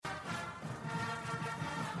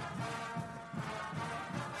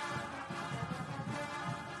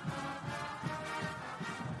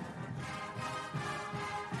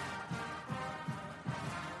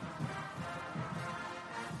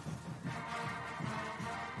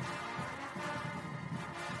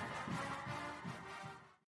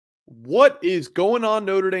What is going on,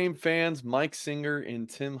 Notre Dame fans? Mike Singer and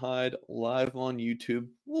Tim Hyde live on YouTube.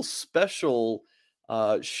 A little special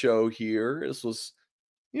show here. This was,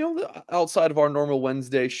 outside of our normal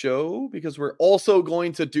Wednesday show because we're also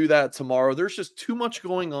going to do that tomorrow. There's just too much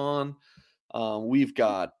going on. We've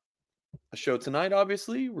got a show tonight,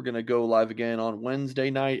 obviously. We're going to go live again on Wednesday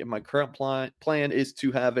night, and my current plan is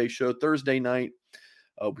to have a show Thursday night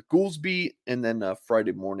with Goolsby, and then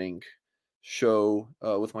Friday morning show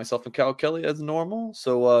with myself and Cal Kelly as normal.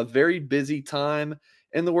 So very busy time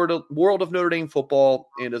in the world of Notre Dame football,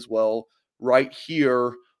 and as well right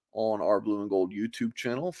here on our Blue and Gold YouTube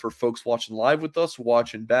channel. For folks watching live with us,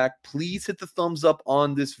 watching back, please hit the thumbs up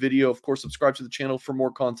on this video. Of course, subscribe to the channel for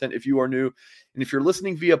more content if you are new. And if you're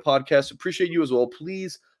listening via podcast, appreciate you as well.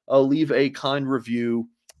 Please leave a kind review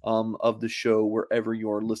of the show wherever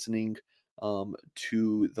you're listening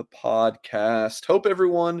to the podcast. Hope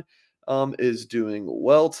everyone is doing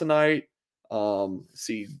well tonight.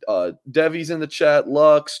 See, Devy's in the chat.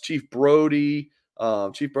 Lux, Chief Brody.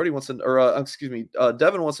 Chief Brody wants to,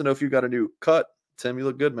 Devin wants to know if you got a new cut. Tim, you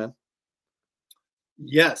look good, man.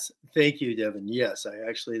 Yes, thank you, Devin. Yes,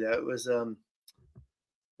 that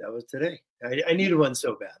was today. I needed one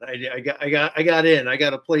so bad. I got in. I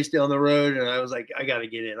got a place down the road, and I was like, I got to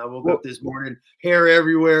get in. I woke up this morning, hair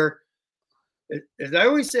everywhere. As I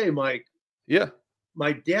always say, Mike. Yeah.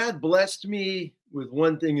 My dad blessed me with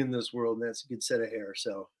one thing in this world, and that's a good set of hair.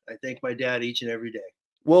 So I thank my dad each and every day.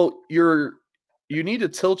 Well, you need to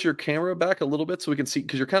tilt your camera back a little bit so we can see,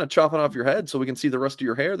 because you're kind of chopping off your head so we can see the rest of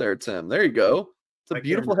your hair there, Tim. There you go. It's a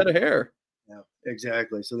beautiful head of hair. Yeah,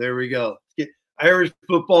 exactly. So there we go. Get Irish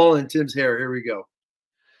football and Tim's hair. Here we go.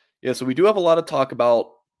 Yeah, so we do have a lot of talk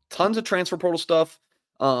about tons of transfer portal stuff.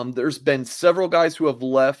 There's been several guys who have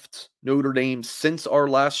left Notre Dame since our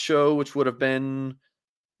last show, which would have been,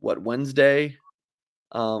 Wednesday?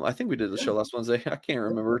 I think we did the show last Wednesday. I can't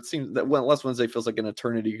remember. It seems that last Wednesday feels like an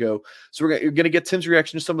eternity ago. So you're going to get Tim's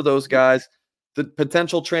reaction to some of those guys, the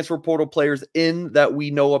potential transfer portal players in that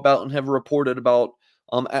we know about and have reported about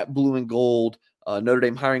at Blue and Gold. Notre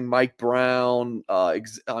Dame hiring Mike Brown.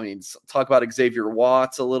 Talk about Xavier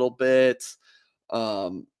Watts a little bit.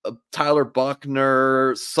 Tyler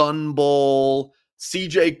Buckner, Sun Bowl,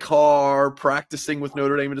 CJ Carr practicing with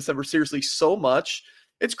Notre Dame in December. Seriously, so much.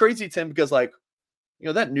 It's crazy, Tim, because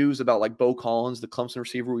that news about Bo Collins, the Clemson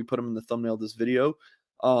receiver, we put him in the thumbnail of this video.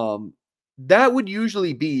 That would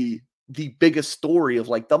usually be the biggest story of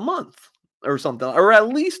the month or something, or at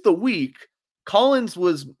least the week. Collins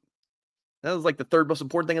was the third most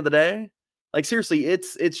important thing of the day. Seriously,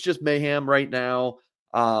 it's just mayhem right now.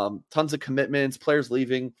 Tons of commitments, players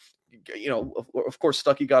leaving. Of course,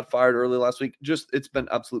 Stuckey got fired early last week. It's been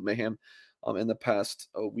absolute mayhem in the past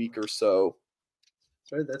week or so.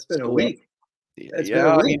 Sorry, that's been a week. Been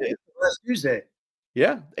a week. Last Tuesday.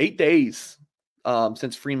 Yeah, 8 days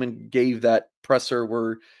since Freeman gave that presser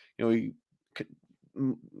where he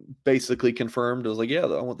basically confirmed. It was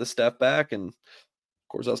I want the staff back, and of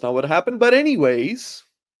course that's not what happened. But anyways.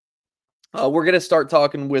 We're going to start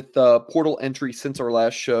talking with portal entry since our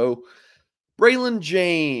last show. Braylon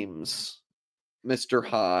James, Mr.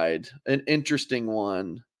 Hyde, an interesting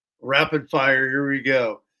one. Rapid fire, here we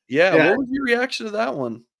go. Yeah, what was your reaction to that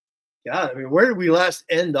one? God, where did we last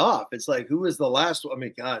end off? It's who was the last one?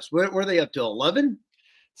 Gosh, were they up to 11?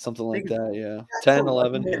 Something like that, yeah. 10,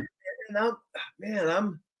 11. And I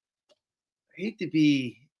hate to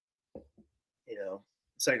be,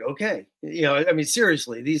 it's okay.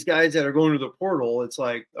 Seriously, these guys that are going to the portal, it's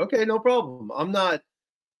okay, no problem. I'm not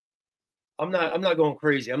going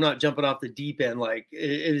crazy. I'm not jumping off the deep end.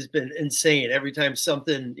 It has been insane. Every time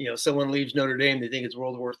someone leaves Notre Dame, they think it's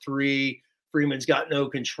World War III. Freeman's got no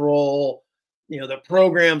control. The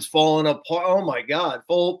program's falling apart. Oh my God,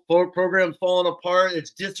 full program's falling apart.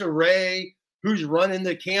 It's disarray. Who's running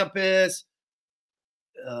the campus?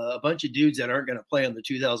 A bunch of dudes that aren't going to play on the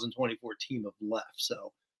 2024 team have left.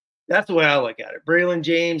 So that's the way I look at it. Braylon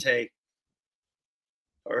James, hey,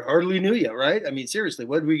 hardly knew you, right? Seriously,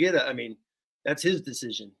 what did we get? That's his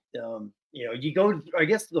decision. You go, I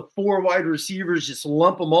guess the 4 wide receivers, just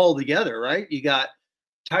lump them all together, right? You got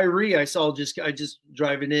Tyree. I just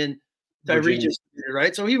driving in. Tyree just did it,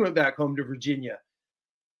 right? So he went back home to Virginia.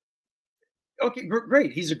 Okay,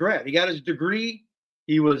 great. He's a grad. He got his degree.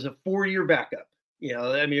 He was a 4-year backup.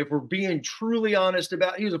 If we're being truly honest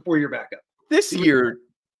about it, he was a 4-year backup. This year,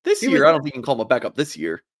 I don't think you can call him a backup this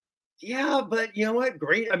year. Yeah, but you know what?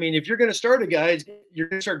 Great. If you're going to start a guy, you're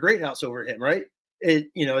going to start Greathouse over him, right? At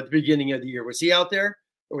the beginning of the year. Was he out there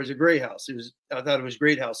or was it Greathouse? I thought it was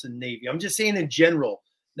Greathouse in the Navy. I'm just saying in general,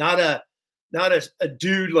 not a not a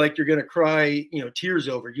dude like you're going to cry, tears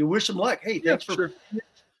over. You wish him luck. Hey, Yeah, thanks for sure.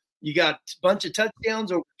 you got a bunch of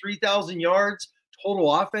touchdowns, over 3,000 yards,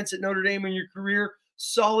 total offense at Notre Dame in your career.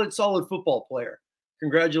 Solid football player.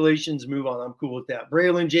 Congratulations, move on. I'm cool with that.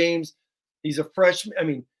 Braylon James, he's a freshman. I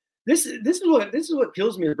mean, this is what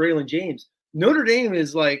kills me with Braylon James. Notre Dame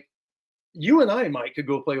is like, you and I, Mike, could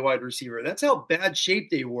go play wide receiver. That's how bad shape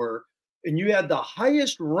they were. And you had the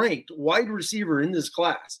highest ranked wide receiver in this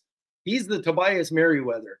class. He's the Tobias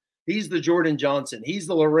Merriweather. He's the Jordan Johnson. He's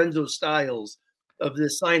the Lorenzo Styles of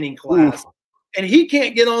this signing class. Oof. And he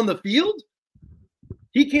can't get on the field.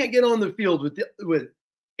 He can't get on the field with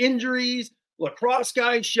injuries, lacrosse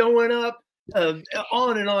guys showing up,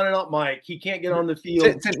 on and on and on, Mike. He can't get on the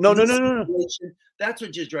field. No. That's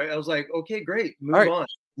what just drives. I was like, okay, great, move on.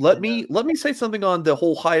 Let me say something on the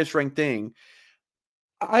whole highest ranked thing.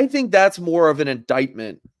 I think that's more of an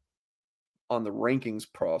indictment on the rankings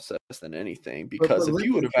process than anything, because if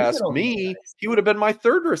you would have asked me, he would have been my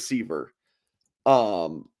third receiver.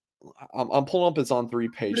 I'm pulling up his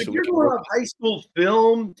On3 page. But if you're going off high school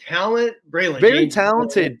film talent, Braylon very James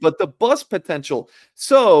talented, but the bust potential.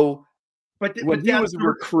 So, but when he was a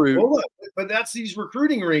recruit, but that's these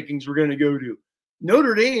recruiting rankings we're going to go to.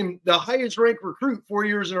 Notre Dame, the highest ranked recruit 4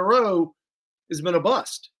 years in a row, has been a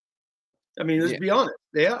bust. I mean, let's be honest.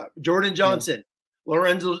 Yeah, Jordan Johnson,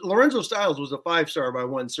 Lorenzo Styles was a 5-star by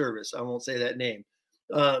one service. I won't say that name.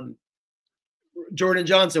 Jordan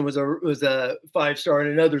Johnson was a 5-star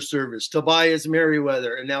in another service. Tobias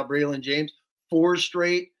Merriweather, and now Braylon James, 4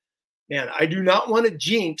 straight. Man, I do not want to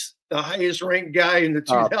jinx the highest ranked guy in the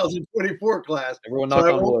 2024 class. Everyone knock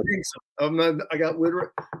on wood. I got wood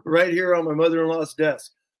right here on my mother-in-law's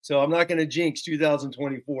desk. So I'm not going to jinx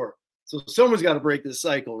 2024. So someone's got to break this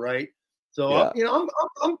cycle, right? So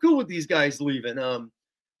I'm cool with these guys leaving.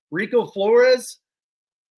 Rico Flores,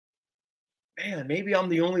 man, maybe I'm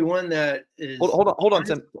the only one that is. Hold on,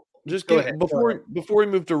 Tim. Just before we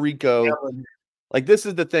move to Rico, like, this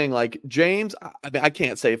is the thing. Like, James, I mean, I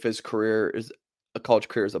can't say if his college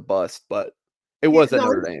career is a bust, but it was at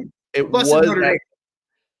Notre Dame. It was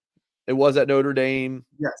at Notre Dame.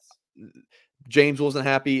 Yes. James wasn't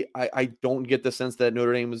happy. I don't get the sense that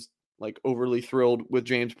Notre Dame was like overly thrilled with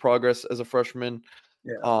James' progress as a freshman.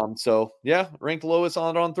 Yeah. So yeah, ranked lowest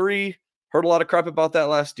on 3. Heard a lot of crap about that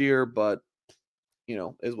last year, but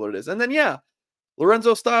is what it is. And then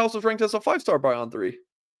Lorenzo Styles was ranked as a 5-star by On3.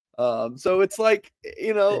 So it's like,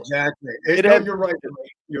 exactly. You're right.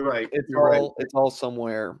 You're right. It's all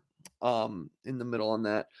somewhere in the middle on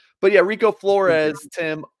that. But yeah, Rico Flores,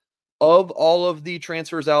 Tim, of all of the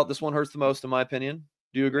transfers out, this one hurts the most, in my opinion.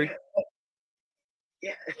 Do you agree?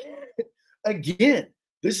 Yeah. Again,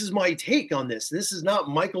 this is my take on this. This is not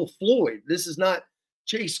Michael Floyd. This is not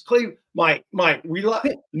Chase Clay. Mike,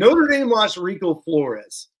 Notre Dame lost Rico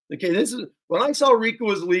Flores. Okay, this is when I saw Rico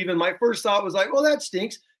was leaving. My first thought was like, "Well, that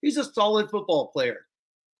stinks." He's a solid football player.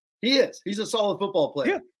 He is. He's a solid football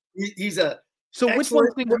player. Yeah. He's a. So which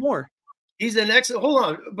one stings more? He's an excellent. Hold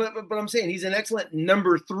on, but I'm saying he's an excellent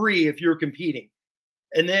number 3 if you're competing.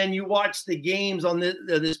 And then you watch the games on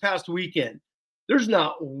this past weekend. There's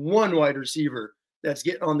not one wide receiver that's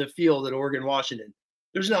getting on the field at Oregon, Washington.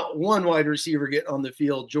 There's not one wide receiver getting on the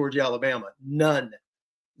field, Georgia, Alabama. None.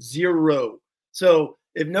 0. So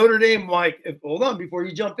if Notre Dame, hold on before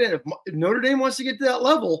you jump in. If Notre Dame wants to get to that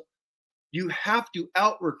level, you have to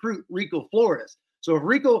out-recruit Rico Flores. So if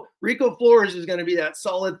Rico Flores is going to be that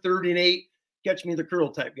solid 3rd and 8, catch me the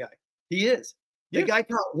curl type guy. He is. The guy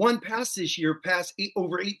caught one pass this year,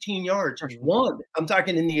 over 18 yards. One. I'm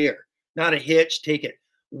talking in the air. Not a hitch, take it.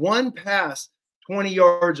 One pass, 20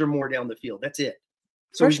 yards or more down the field. That's it.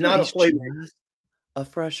 So he's not a playmaker. A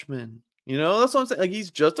freshman. That's what I'm saying. Like,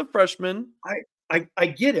 he's just a freshman. I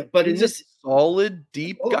get it, but he's a solid,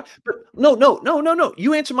 deep guy. But no.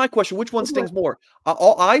 You answer my question. Which one stings more?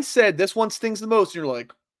 I said this one stings the most. And you're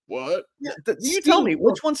like, what? Yeah, you tell me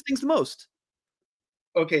which one stings the most.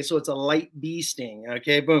 Okay, so it's a light B sting.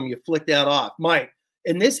 Okay, boom, you flick that off. Mike,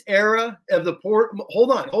 in this era of the portal,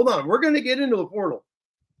 hold on. We're going to get into the portal.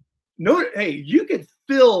 Hey, you could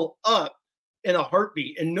fill up in a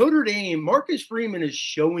heartbeat. And Notre Dame, Marcus Freeman is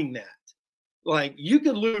showing that. Like, you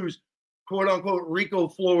could lose, quote unquote, Rico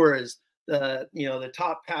Flores, the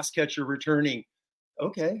top pass catcher returning.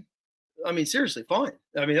 Okay. I mean, seriously, fine.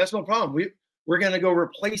 I mean, that's no problem. We're going to go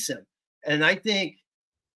replace him. And I think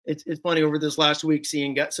it's funny, over this last week,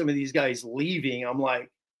 seeing some of these guys leaving, I'm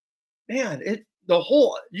like, man,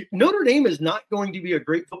 Notre Dame is not going to be a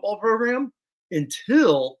great football program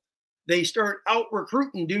until they start out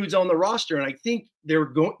recruiting dudes on the roster. And I think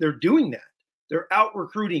they're doing that. They're out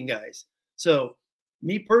recruiting guys. So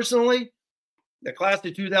me personally, the class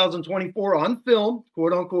of 2024 on film,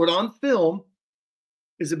 quote unquote, on film,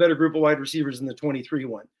 is a better group of wide receivers than the 23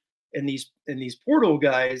 one. And these portal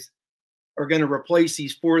guys are going to replace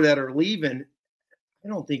these 4 that are leaving. I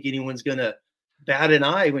don't think anyone's going to bat an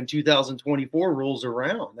eye when 2024 rolls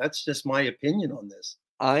around. That's just my opinion on this.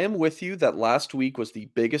 I am with you that last week was the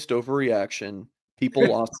biggest overreaction. People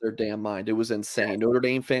lost their damn mind. It was insane. Notre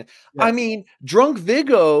Dame fan. Yes. I mean, Drunk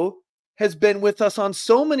Vigo has been with us on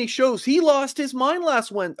so many shows. He lost his mind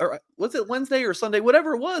last Wednesday, or was it Wednesday or Sunday,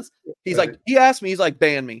 whatever it was. He's like, he asked me, he's like,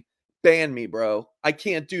 ban me, bro. I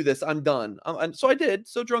can't do this. I'm done. And so I did.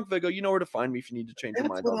 So Drunk Vigo, you know where to find me if you need to change your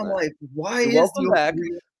mind on that. Like, why You're welcome back.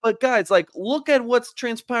 But guys, like, look at what's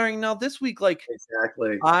transpiring now this week. Like,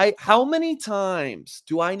 exactly. How many times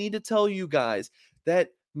do I need to tell you guys that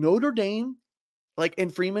Notre Dame, like,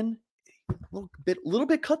 and Freeman, little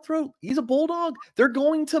bit cutthroat. He's a bulldog. They're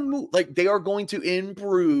going to move, like, they are going to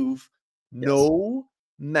improve no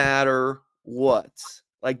matter what.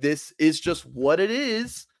 Like, this is just what it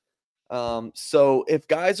is. So if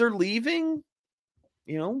guys are leaving,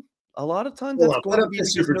 you know, a lot of times that's going to be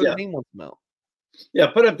because Notre Dame wants them out. Yeah,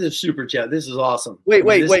 put up this super chat. This is awesome. Wait.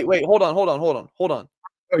 Hold on.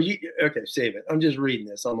 Are you okay? Save it. I'm just reading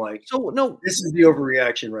this. I'm like, so no, this is the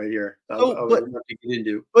overreaction right here. I would have to get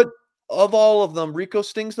into. But of all of them, Rico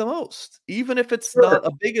stings the most. Even if it's not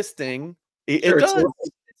a biggest sting, it does.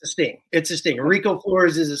 It's a sting. It's a sting. Rico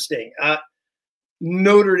Flores is a sting.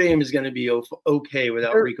 Notre Dame is going to be okay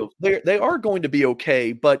without Rico. They are going to be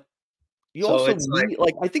okay, but you also need,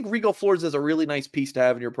 like, I think Rico Flores is a really nice piece to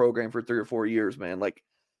have in your program for 3 or 4 years, man. Like,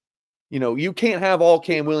 you know, you can't have all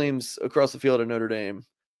Cam Williams across the field at Notre Dame.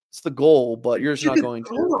 It's the goal, but you're just not going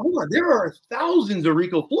to. Hold on. There are thousands of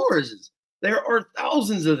Rico Floreses. There are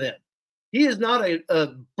thousands of them. He is not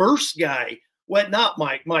a burst guy. What not,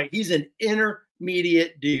 Mike? He's an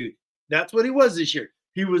intermediate dude. That's what he was this year.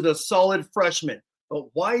 He was a solid freshman. But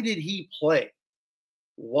why did he play?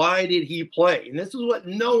 Why did he play? And this is what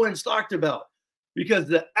no one's talked about, because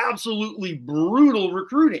the absolutely brutal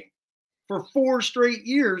recruiting for 4 straight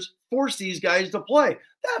years forced these guys to play.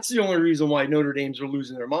 That's the only reason why Notre Dame's are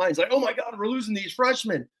losing their minds. Like, oh my God, we're losing these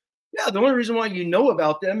freshmen. Yeah, the only reason why you know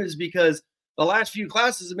about them is because the last few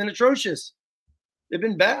classes have been atrocious. They've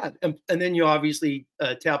been bad. And then you obviously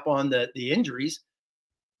tap on the injuries.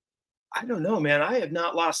 I don't know, man. I have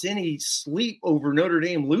not lost any sleep over Notre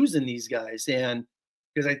Dame losing these guys. And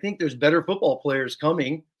because I think there's better football players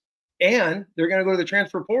coming, and they're going to go to the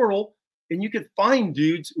transfer portal, and you could find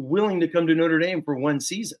dudes willing to come to Notre Dame for 1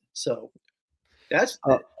 season. So that's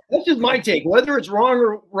just my take. Whether it's wrong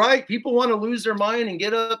or right, people want to lose their mind and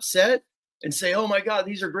get upset and say, "Oh my God,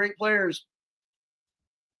 these are great players."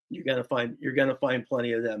 You're gonna find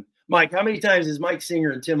plenty of them. Mike, how many times has Mike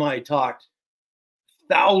Singer and Tim Hyde talked?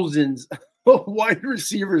 Thousands of wide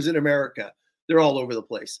receivers in America. They're all over the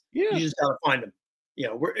place. Yeah. You just gotta find them. You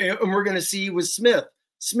know, we're gonna see with Smith.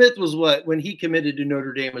 Smith was when he committed to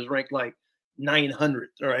Notre Dame was ranked like 900th.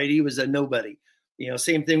 All right, he was a nobody. You know,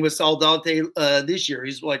 same thing with Saldate this year.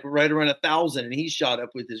 He's like right around 1,000, and he shot up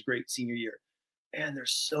with his great senior year. And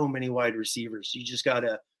there's so many wide receivers. You just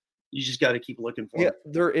gotta keep looking for them.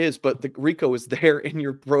 There is, but the Rico is there in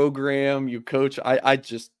your program. You coach.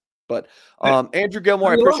 Andrew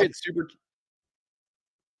Gilmore, I appreciate the super.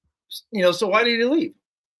 You know, so why did he leave?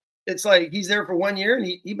 It's like he's there for 1 year and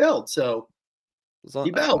he bailed. So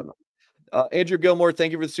he bailed. Andrew Gilmore,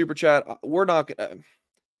 thank you for the super chat. I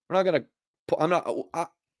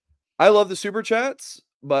love the super chats,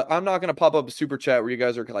 but I'm not gonna pop up a super chat where you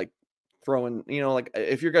guys are like throwing, you know, like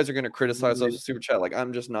if you guys are gonna criticize us with super chat, like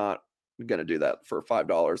I'm just not gonna do that for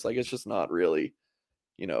 $5. Like it's just not really,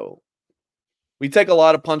 you know. We take a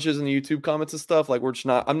lot of punches in the YouTube comments and stuff. Like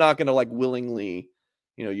I'm not gonna like willingly,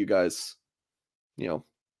 you know, you guys, you know,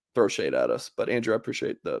 throw shade at us. But Andrew, I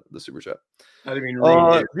appreciate the super chat. I didn't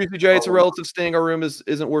mean Juicy J, it's a relative sting. Our room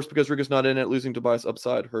isn't worse because Rick is not in it. Losing Tobias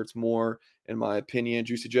upside hurts more, in my opinion.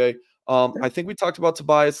 Juicy J. I think we talked about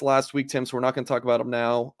Tobias last week, Tim, so we're not going to talk about him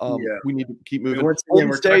now. We need to keep moving.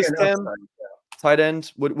 Golden State's Tim, tight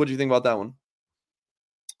end. What do you think about that one?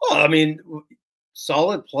 Oh, I mean,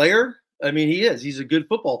 solid player. I mean, he is. He's a good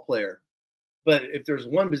football player. But if there's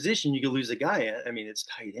one position you could lose a guy at, I mean, it's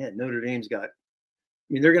tight end. Notre Dame's got.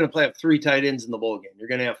 I mean, they're going to have 3 tight ends in the bowl game. You're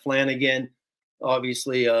going to have Flanagan,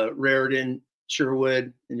 obviously Raritan,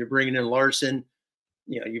 Sherwood, and you're bringing in Larson.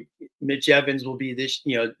 You know, Mitch Evans will be this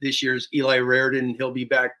year's Eli Raritan. He'll be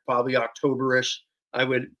back probably October-ish, I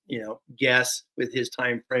would, guess with his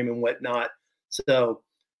time frame and whatnot. So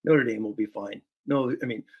Notre Dame will be fine. No, I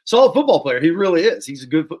mean, solid football player. He really is. He's a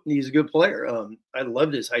good player. I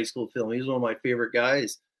loved his high school film. He's one of my favorite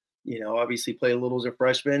guys. Obviously played a little as a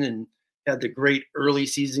freshman and had the great early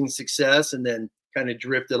season success, and then kind of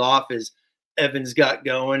drifted off as Evans got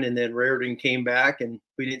going, and then Raritan came back, and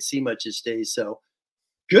we didn't see much his days. So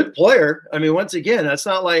good player. I mean, once again, that's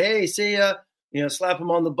not like, hey, see ya, slap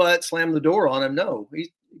him on the butt, slam the door on him. No, he's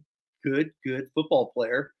good football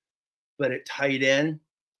player. But at tight end,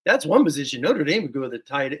 that's one position Notre Dame would go to the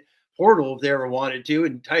tight portal if they ever wanted to,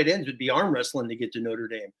 and tight ends would be arm wrestling to get to Notre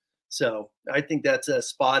Dame. So I think that's a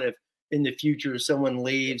spot if in the future someone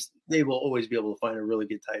leaves, they will always be able to find a really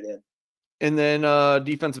good tight end. And then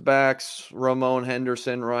defensive backs, Ramon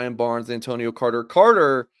Henderson, Ryan Barnes, Antonio Carter.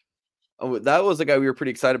 Carter, that was the guy we were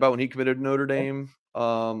pretty excited about when he committed to Notre Dame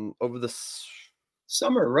over the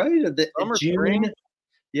summer, right? Summer, June. spring?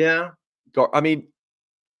 Yeah.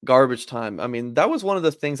 Garbage time. I mean, that was one of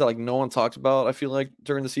the things that no one talks about, I feel like,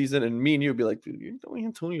 during the season. And me and you would be like, dude, you know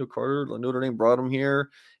Antonio Carter, Notre Dame brought him here.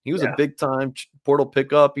 He was a big time portal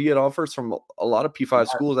pickup. He had offers from a lot of P5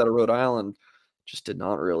 schools out of Rhode Island. Just did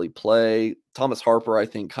not really play. Thomas Harper, I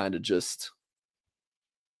think, kind of just,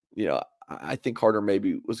 I think Carter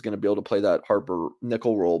maybe was going to be able to play that Harper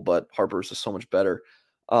nickel role, but Harper's just so much better.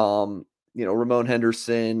 Ramon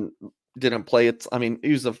Henderson didn't play it. I mean,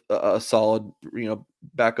 he was a solid,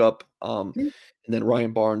 backup. And then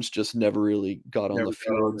Ryan Barnes just never really got on the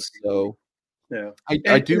field. So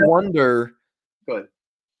I do wonder,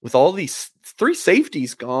 with all these 3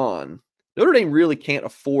 safeties gone, Notre Dame really can't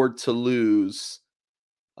afford to lose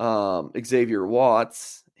Xavier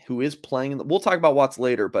Watts, who is playing. We'll talk about Watts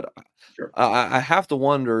later, but I have to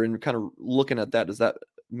wonder, and kind of looking at that, does that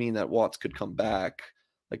mean that Watts could come back?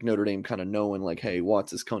 Like Notre Dame kind of knowing, like, hey,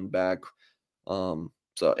 Watts is coming back.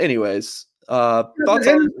 So anyways, thoughts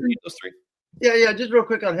on those 3? Yeah. Just real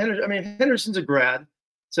quick on Henderson. I mean, Henderson's a grad,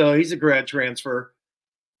 so he's a grad transfer.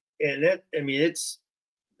 And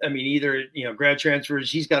either, grad transfers,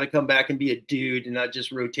 he's got to come back and be a dude and not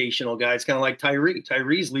just rotational guy. It's kind of like Tyree.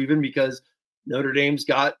 Tyree's leaving because Notre Dame's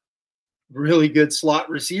got really good slot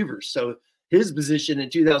receivers. So his position in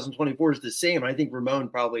 2024 is the same. I think Ramon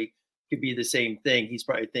probably could be the same thing. He's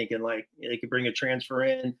probably thinking like they could bring a transfer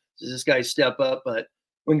in. Does this guy step up? But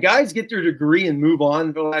when guys get their degree and move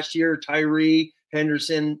on for last year, Tyree,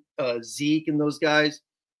 Henderson, Zeke, and those guys,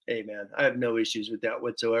 hey man, I have no issues with that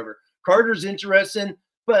whatsoever. Carter's interesting,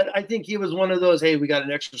 but I think he was one of those, hey, we got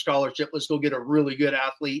an extra scholarship. Let's go get a really good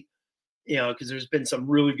athlete, because there's been some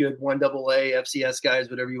really good 1AA, FCS guys,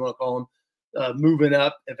 whatever you want to call them, moving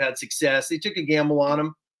up, have had success. They took a gamble on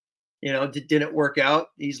him. It didn't work out.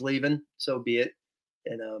 He's leaving, so be it.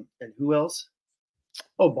 And who else?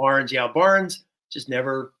 Oh, Barnes. Yeah, Barnes was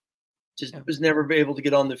never able to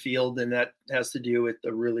get on the field, and that has to do with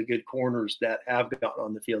the really good corners that have gotten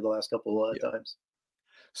on the field the last couple of times.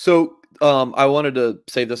 So I wanted to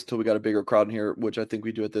say this until we got a bigger crowd in here, which I think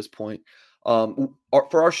we do at this point. For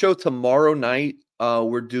our show tomorrow night,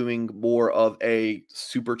 we're doing more of a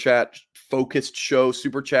super chat focused show,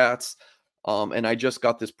 super chats. And I just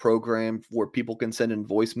got this program where people can send in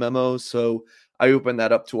voice memos. So I opened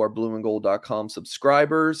that up to our blueandgold.com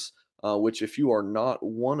subscribers, which if you are not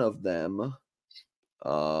one of them,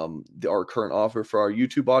 our current offer for our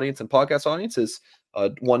YouTube audience and podcast audience is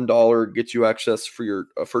 $1 gets you access for your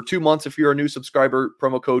for 2 months if you're a new subscriber.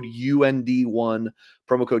 Promo code UND1.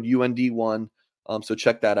 So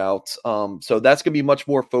check that out. So that's gonna be much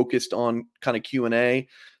more focused on kind of Q&A.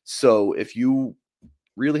 So if you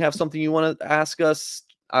really have something you want to ask us,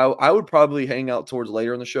 I would probably hang out towards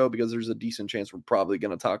later in the show because there's a decent chance we're probably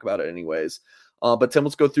going to talk about it anyways. But Tim,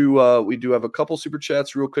 let's go through. We do have a couple super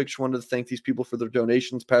chats real quick. Just wanted to thank these people for their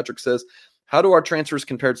donations. Patrick says, how do our transfers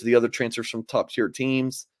compare to the other transfers from top tier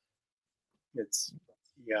teams? It's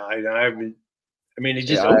I mean, it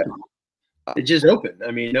just opened. It just opened.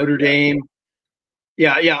 I mean, Notre Dame.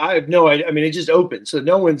 Yeah. I have no idea. I mean, it just opened. So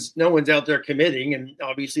no one's out there committing. And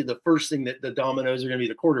obviously the first thing that the dominoes are going to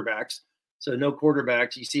be the quarterbacks. So no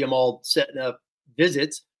quarterbacks. You see them all setting up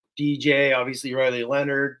visits. DJ, obviously Riley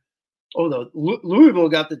Leonard. Oh, Louisville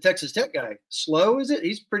got the Texas Tech guy. Slow, is it?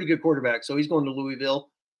 He's a pretty good quarterback. So he's going to Louisville.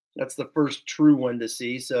 That's the first true one to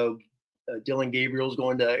see. So Dylan Gabriel's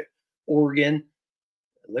going to Oregon.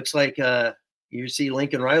 It looks like you see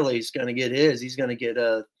Lincoln Riley's going to get his. He's going to get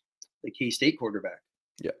the K-State quarterback.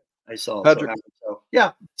 Yeah. I saw. So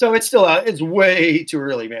yeah. So it's still out. It's way too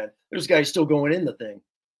early, man. There's guys still going in the thing.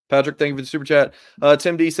 Patrick, thank you for the super chat.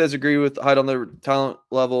 Tim D says, agree with Hyde on the talent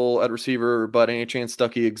level at receiver, but any chance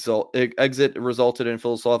Stuckey exit resulted in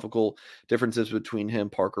philosophical differences between him,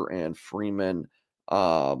 Parker, and Freeman?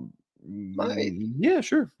 Yeah,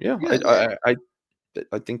 sure. Yeah.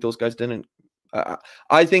 I think those guys didn't.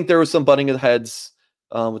 I think there was some butting of heads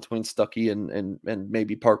between Stuckey and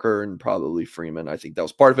maybe Parker and probably Freeman. I think that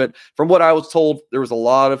was part of it. From what I was told, there was a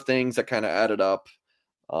lot of things that kind of added up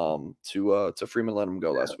to Freeman letting him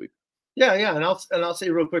go last week. Yeah, and I'll say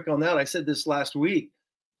real quick on that. I said this last week.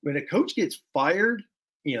 When a coach gets fired,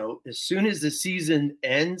 as soon as the season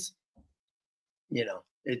ends,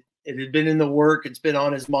 it had been in the work. It's been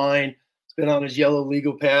on his mind. It's been on his yellow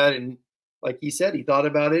legal pad, and like he said, he thought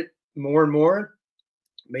about it more and more.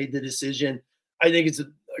 Made the decision. I think it's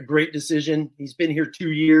a great decision. He's been here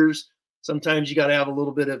 2 years. Sometimes you got to have a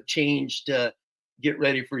little bit of change to get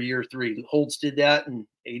ready for year 3. Holtz did that in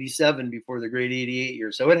 '87 before the great '88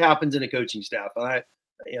 year. So it happens in a coaching staff.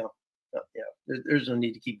 There's no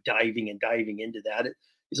need to keep diving into that.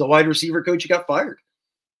 He's a wide receiver coach who got fired.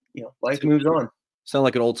 Life moves on. Sound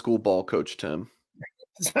like an old school ball coach, Tim.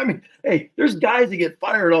 I mean, hey, there's guys that get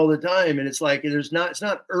fired all the time, and it's like it's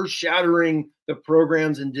not earth shattering. The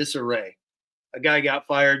program's in disarray. A guy got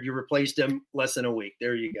fired, you replaced him less than a week.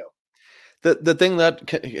 There you go. The thing that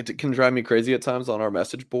can drive me crazy at times on our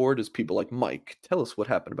message board is people like, Mike, tell us what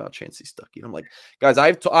happened about Chancey Stuckey. And I'm like, guys,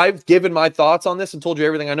 I've given my thoughts on this and told you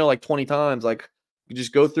everything I know like 20 times. Like, you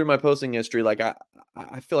just go through my posting history. Like,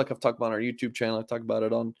 I feel like I've talked about it on our YouTube channel. I've talked about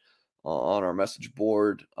it on our message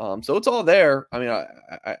board. So it's all there. I mean,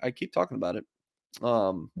 I keep talking about it.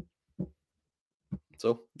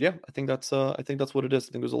 So yeah, I think that's what it is.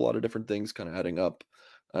 I think there's a lot of different things kind of adding up,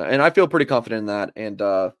 and I feel pretty confident in that. And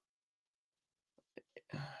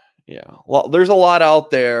yeah, well, there's a lot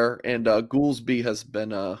out there, and Goolsby has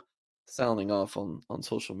been sounding off on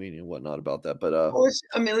social media and whatnot about that. But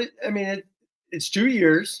it's 2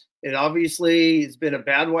 years. It obviously has been a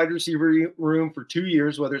bad wide receiver room for 2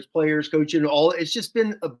 years, whether it's players, coaching, it's just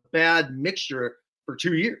been a bad mixture for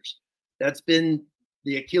 2 years. That's been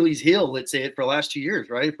the Achilles heel, let's say it, for the last 2 years,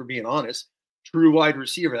 right? If we're being honest, true wide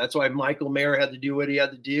receiver. That's why Michael Mayer had to do what he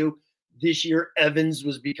had to do. This year, Evans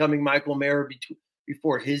was becoming Michael Mayer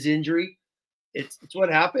before his injury. It's what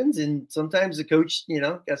happens, and sometimes the coach,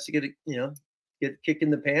 has to get a kick in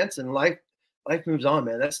the pants, and life moves on,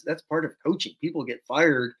 man. That's part of coaching. People get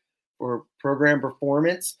fired for program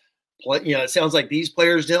performance. It sounds like these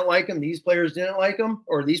players didn't like him, these players didn't like him,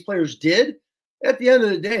 or these players did. At the end of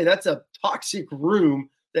the day, that's a toxic room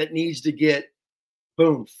that needs to get,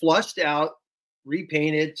 boom, flushed out,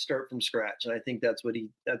 repainted, start from scratch. And I think that's what he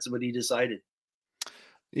decided.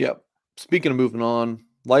 Yeah. Speaking of moving on,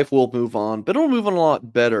 life will move on, but it'll move on a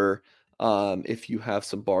lot better if you have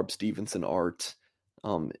some Barb Stevenson art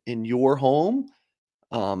in your home,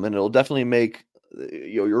 and it'll definitely make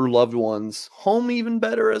your loved ones' home even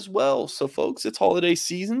better as well. So, folks, it's holiday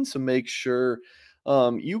season, so make sure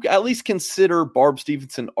you at least consider Barb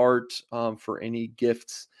Stevenson art for any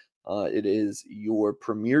gifts. It is your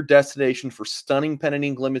premier destination for stunning pen and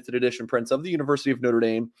ink limited edition prints of the University of Notre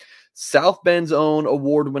Dame. South Bend's own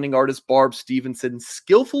award-winning artist Barb Stevenson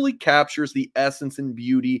skillfully captures the essence and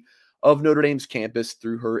beauty of Notre Dame's campus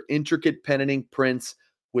through her intricate pen and ink prints,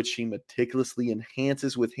 which she meticulously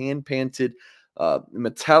enhances with hand-painted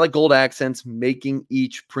metallic gold accents, making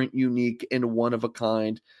each print unique and one of a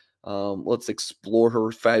kind. Let's explore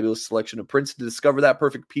her fabulous selection of prints to discover that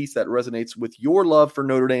perfect piece that resonates with your love for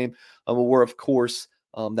Notre Dame, or of course,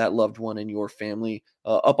 that loved one in your family.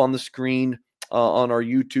 Up on the screen on our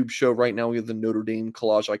YouTube show right now, we have the Notre Dame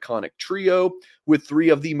Collage Iconic Trio with 3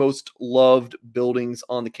 of the most loved buildings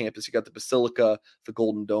on the campus. You got the Basilica, the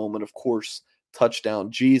Golden Dome, and of course, Touchdown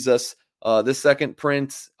Jesus. This second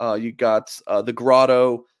print, you got the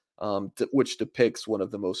Grotto, which depicts one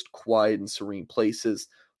of the most quiet and serene places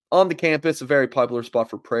on the campus, a very popular spot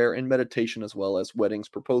for prayer and meditation, as well as weddings,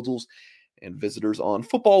 proposals, and visitors on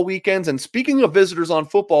football weekends. And speaking of visitors on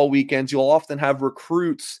football weekends, you'll often have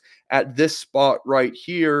recruits at this spot right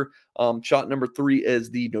here. Shot number 3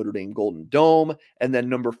 is the Notre Dame Golden Dome, and then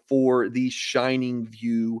number 4, the shining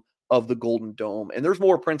view of the Golden Dome. And there's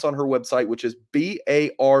more prints on her website, which is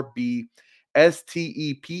BarbStephenson.com. That's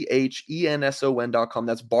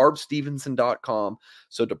barbstevenson.com.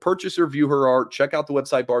 So to purchase or view her art, check out the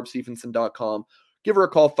website, barbstevenson.com. Give her a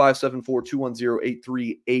call,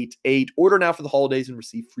 574-210-8388. Order now for the holidays and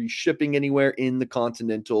receive free shipping anywhere in the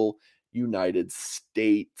continental United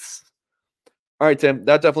States. All right, Tim,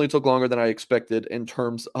 that definitely took longer than I expected in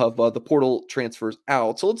terms of the portal transfers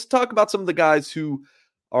out. So let's talk about some of the guys who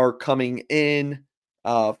are coming in.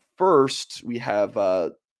 First, we have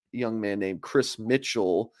a young man named Chris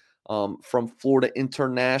Mitchell from Florida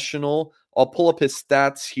International. I'll pull up his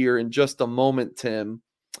stats here in just a moment, Tim.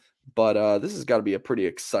 But this has got to be a pretty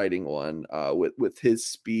exciting one with his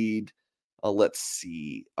speed. Let's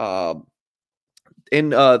see.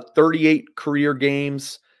 In 38 career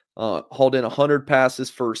games, hauled in 100 passes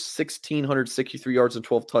for 1,663 yards and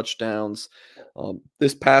 12 touchdowns.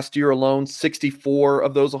 This past year alone, 64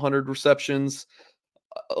 of those 100 receptions,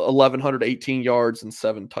 1,118 yards and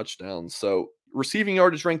 7 touchdowns. So receiving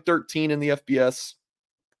yardage ranked 13 in the FBS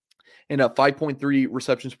and 5.3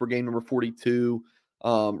 receptions per game, number 42.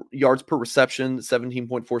 Yards per reception,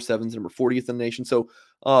 17.47, number 40th in the nation. So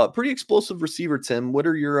pretty explosive receiver, Tim. What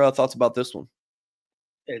are your thoughts about this one?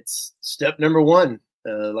 It's step number one.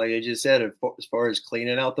 Like I just said, as far as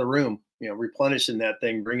cleaning out the room, replenishing that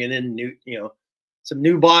thing, bringing in new, some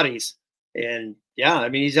new bodies. And yeah, I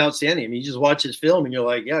mean, he's outstanding. I mean, you just watch his film and you're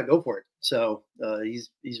like, yeah, go for it. So he's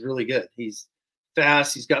really good. He's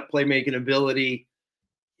fast. He's got playmaking ability.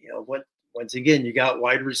 Once again, you got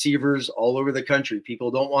wide receivers all over the country.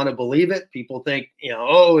 People don't want to believe it. People think,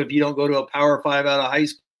 oh, if you don't go to a Power 5 out of high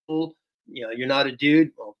school, you're not a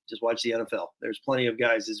dude. Well, just watch the NFL. There's plenty of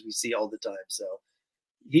guys, as we see all the time. So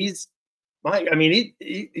he's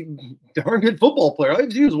he darn good football player. All you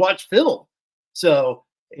have to do is watch film. So,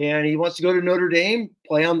 and he wants to go to Notre Dame,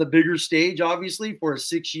 play on the bigger stage, obviously, for a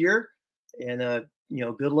 6th year. And,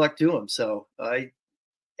 good luck to him. So I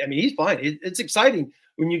mean, he's fine. It's exciting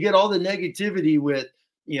when you get all the negativity with,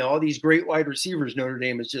 all these great wide receivers Notre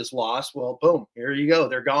Dame has just lost. Well, boom, here you go.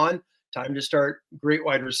 They're gone. Time to start great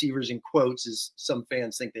wide receivers in quotes, as some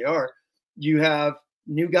fans think they are. You have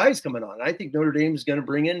new guys coming on. I think Notre Dame is going to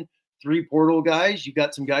bring in 3 portal guys. You've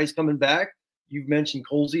got some guys coming back. You've mentioned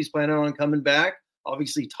Colsey's planning on coming back.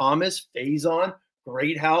 Obviously, Thomas, Faison,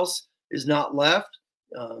 Greathouse is not left.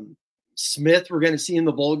 Smith, we're going to see in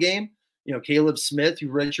the bowl game. Caleb Smith, who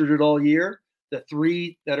redshirted all year. The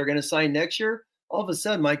 3 that are going to sign next year. All of a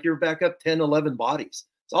sudden, Mike, you're back up 10, 11 bodies.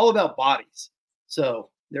 It's all about bodies. So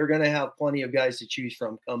they're going to have plenty of guys to choose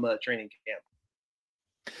from come training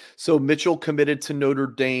camp. So Mitchell committed to Notre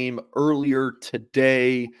Dame earlier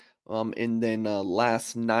today. And then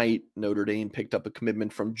last night, Notre Dame picked up a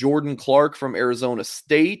commitment from Jordan Clark from Arizona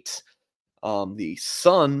State, the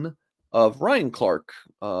son of Ryan Clark,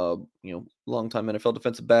 longtime NFL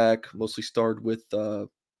defensive back, mostly starred with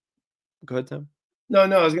go ahead, Tim. No,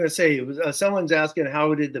 I was going to say, it was someone's asking,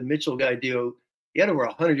 how did the Mitchell guy do? He had over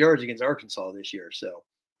 100 yards against Arkansas this year. So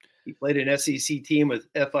he played an SEC team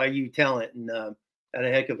with FIU talent and had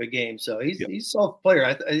a heck of a game. So he's a soft player.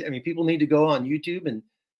 I mean, people need to go on YouTube and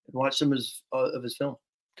watch some of his film.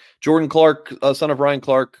 Jordan Clark, son of Ryan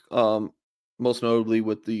Clark, most notably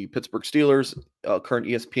with the Pittsburgh Steelers, current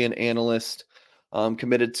ESPN analyst,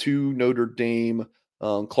 committed to Notre Dame.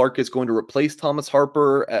 Clark is going to replace Thomas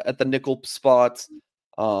Harper at the nickel spot.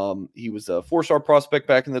 He was a 4-star prospect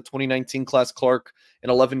back in the 2019 class. Clark in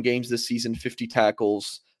 11 games this season, 50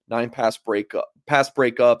 tackles, 9 pass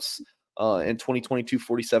breakups. In 2022,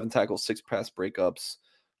 47 tackles, 6 pass breakups.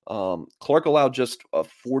 Clark allowed just a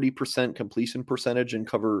 40% completion percentage in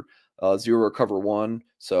cover 0 or cover 1.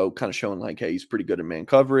 So kind of showing like, hey, he's pretty good in man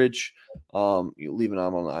coverage. Leaving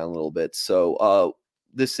him on the island a little bit. So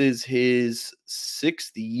this is his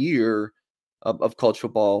 6th year of college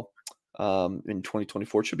football in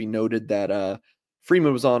 2024. It should be noted that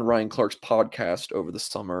Freeman was on Ryan Clark's podcast over the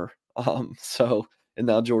summer. And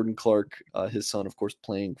now Jordan Clark, his son, of course,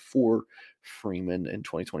 playing for Freeman in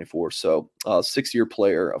 2024. So 6-year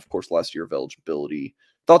player, of course, last year of eligibility.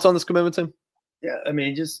 Thoughts on this commitment, Tim? Yeah,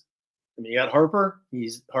 you got Harper.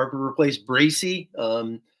 Harper replaced Bracey.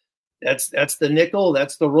 That's the nickel.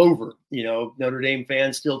 That's the rover. Notre Dame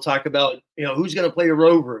fans still talk about, who's going to play a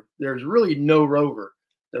rover. There's really no rover.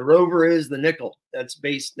 The rover is the nickel. That's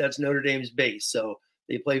Notre Dame's base. So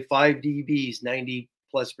they play 5 DBs 90+%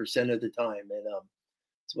 of the time. And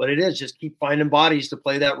it's what it is. Just keep finding bodies to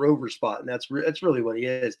play that rover spot. And that's really what he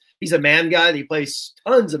is. He's a man guy. He plays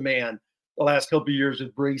tons of man the last couple of years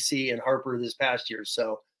with Bracey and Harper this past year.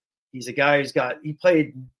 So he's a guy he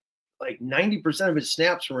played like 90% of his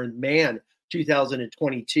snaps were in man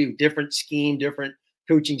 2022, different scheme, different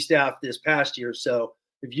coaching staff this past year. So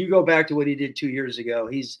if you go back to what he did 2 years ago,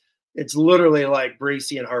 it's literally like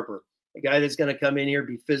Bracey and Harper, a guy that's going to come in here,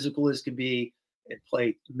 be physical as could be, and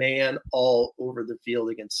play man all over the field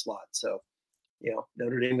against slot. So,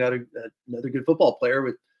 Notre Dame got another good football player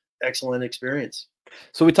with excellent experience.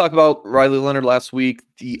 So we talked about Riley Leonard last week.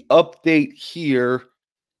 The update here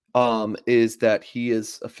is that he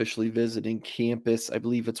is officially visiting campus. I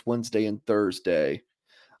believe it's Wednesday and Thursday.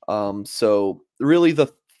 So really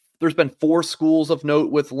there's been 4 schools of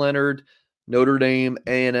note with Leonard: Notre Dame,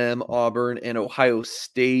 A&M, Auburn, and Ohio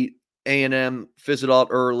State. A&M fizzled out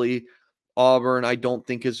early. Auburn, I don't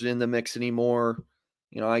think is in the mix anymore.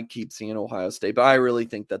 I keep seeing Ohio State, but I really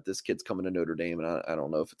think that this kid's coming to Notre Dame, and I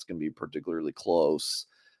don't know if it's going to be particularly close.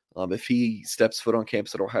 If he steps foot on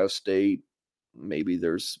campus at Ohio State,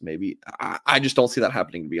 I just don't see that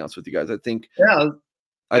happening, to be honest with you guys. I think Yeah,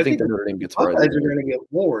 I that think Notre Dame gets Riley Buckeyes are Leonard. going to get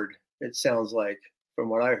Ward. It sounds like from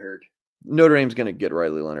what I heard. Notre Dame's going to get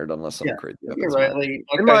Riley Leonard unless something Yeah, crazy you're happens. Riley.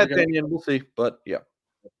 In my Buckeyes are going to. opinion, we'll see. But yeah,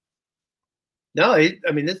 No,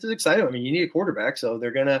 I mean this is exciting. I mean you need a quarterback, so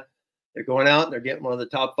they're going out and they're getting one of the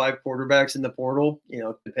top 5 quarterbacks in the portal. You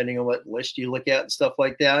know, depending on what list you look at and stuff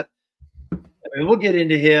like that. I mean, we'll get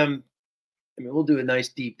into him. I mean, we'll do a nice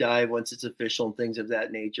deep dive once it's official and things of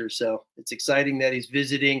that nature. So it's exciting that he's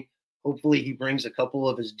visiting. Hopefully, he brings a couple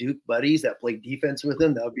of his Duke buddies that play defense with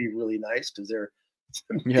him. That would be really nice because they're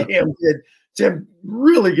some yeah, damn good, some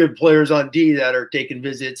really good players on D that are taking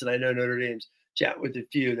visits. And I know Notre Dame's chat with a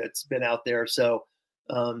few that's been out there. So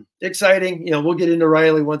exciting. You know, we'll get into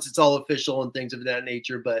Riley once it's all official and things of that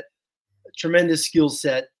nature. But a tremendous skill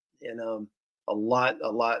set and a lot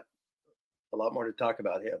more to talk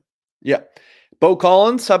about him. yeah. Bo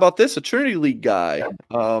Collins, how about this? A Trinity League guy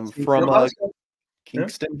from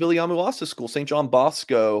Kingston Viliamu School, St. John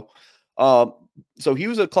Bosco. So he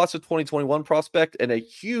was a class of 2021 prospect and a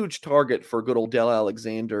huge target for good old Dell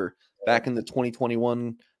Alexander back in the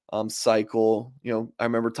 2021 cycle. You know, I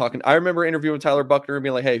remember interviewing Tyler Buckner and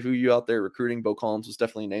being like, hey, who are you out there recruiting? Bo Collins was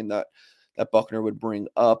definitely a name that Buckner would bring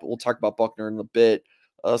up. We'll talk about Buckner in a bit.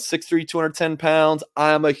 6'3", 210 pounds.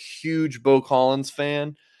 I'm a huge Bo Collins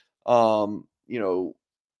fan. You know,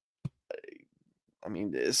 I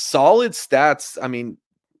mean, solid stats. I mean,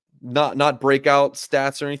 not breakout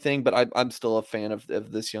stats or anything, but I'm still a fan of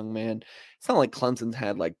this young man. It's not like Clemson's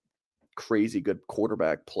had like crazy good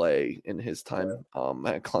quarterback play in his time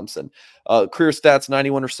at Clemson. Career stats: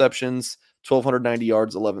 91 receptions, 1,290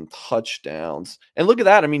 yards, 11 touchdowns. And look at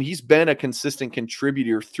that. I mean, he's been a consistent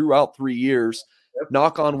contributor throughout 3 years. Yep.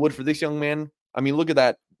 Knock on wood for this young man. I mean, look at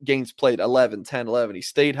that. Games played 11, 10, 11. He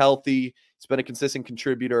stayed healthy. He's been a consistent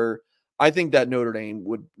contributor. I think that Notre Dame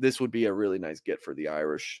would be a really nice get for the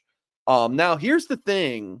Irish. Now here's the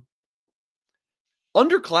thing.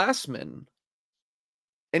 Underclassmen,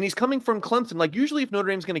 and he's coming from Clemson. Like usually if Notre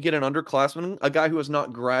Dame's going to get an underclassman, a guy who has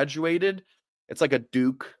not graduated, it's like a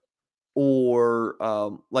Duke or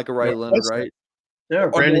like a Riley Leonard, right? Yeah,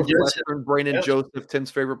 Brandon Joseph. Joseph,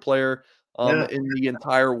 Tim's favorite player in the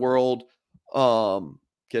entire world.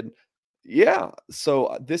 Kid. Yeah,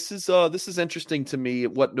 so this is interesting to me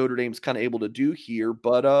what Notre Dame's kind of able to do here.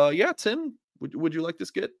 But yeah, Tim, would you like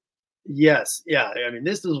this get? Yes, yeah. I mean,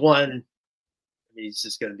 this is one. I mean, he's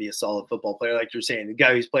just going to be a solid football player, like you're saying. The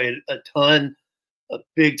guy who's played a ton of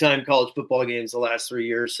big time college football games the last 3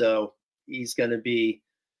 years, so he's going to be.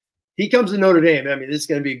 He comes to Notre Dame. I mean, this is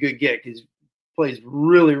going to be a good get because he plays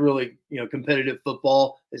really, really competitive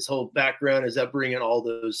football. His whole background, his upbringing, all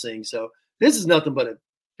those things. So this is nothing but a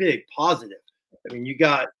big positive. I mean, you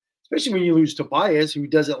got, especially when you lose Tobias, who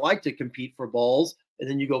doesn't like to compete for balls, and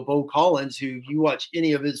then you go Bo Collins, who you watch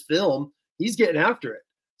any of his film, he's getting after it.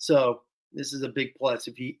 So this is a big plus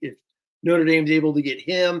if Notre Dame's able to get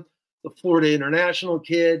him, the Florida International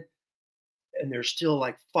kid, and there's still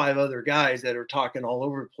like 5 other guys that are talking all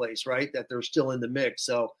over the place, right? That they're still in the mix.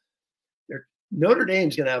 So Notre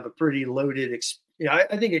Dame's going to have a pretty loaded,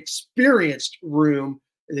 I think experienced room,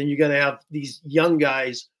 and then you're going to have these young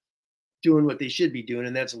guys doing what they should be doing,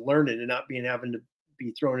 and that's learning and not having to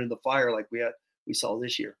be thrown in the fire like we saw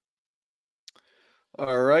this year.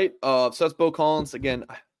 All right. So that's Bo Collins again.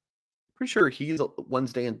 Pretty sure he's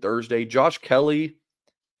Wednesday and Thursday. Josh Kelly,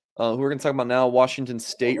 who we're going to talk about now, Washington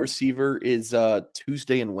State receiver, is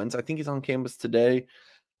Tuesday and Wednesday. I think he's on campus today.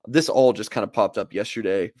 This all just kind of popped up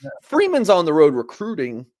yesterday. Yeah. Freeman's on the road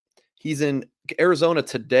recruiting. He's in Arizona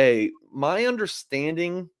today. My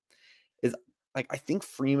understanding is, like, I think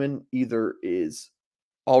Freeman either is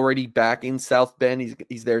already back in South Bend.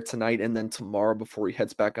 He's there tonight and then tomorrow before he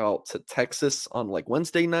heads back out to Texas on like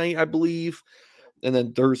Wednesday night, I believe. And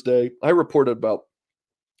then Thursday, I reported about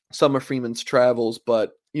some of Freeman's travels,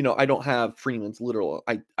 but I don't have Freeman's literal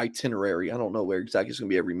itinerary. I don't know where exactly it's going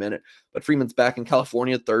to be every minute, but Freeman's back in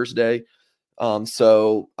California Thursday.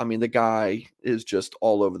 So, I mean, the guy is just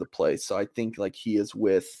all over the place. So I think like he is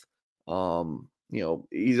with, he's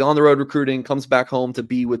on the road recruiting, comes back home to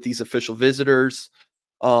be with these official visitors.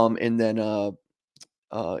 And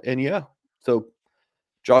yeah, so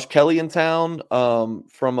Josh Kelly in town,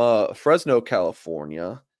 from Fresno,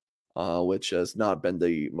 California, which has not been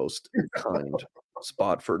the most kind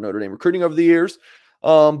spot for Notre Dame recruiting over the years.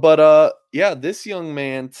 But yeah, this young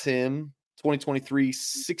man, Tim, 2023,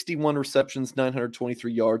 61 receptions,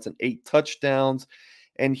 923 yards, and 8 touchdowns.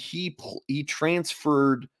 And he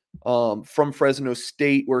transferred from Fresno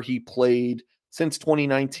State, where he played since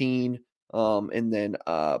 2019. And then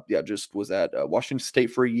just was at Washington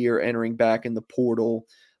State for a year, entering back in the portal.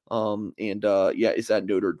 Is at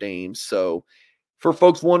Notre Dame. So for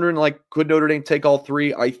folks wondering, like, could Notre Dame take all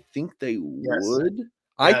three? I think they Yes. would.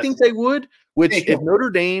 I Yes. think they would. Which, Take if 'em. Notre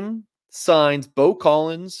Dame signs Bo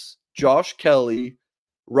Collins, Josh Kelly,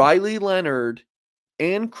 Riley Leonard,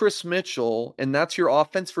 and Chris Mitchell, and that's your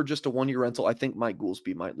offense for just a 1-year rental, I think Mike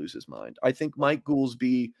Goolsby might lose his mind. I think Mike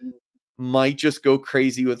Goolsby might just go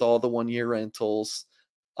crazy with all the 1-year rentals.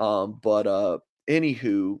 Anywho,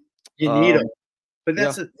 You need them. But yeah.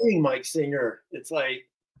 that's the thing, Mike Singer. It's like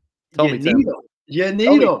Tell you me, need Tim. them. You Tell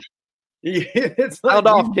need me. them. It's like Sound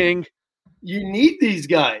off, King. you need these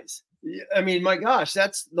guys. I mean, my gosh,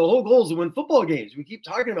 that's the whole goal is to win football games. We keep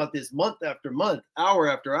talking about this month after month, hour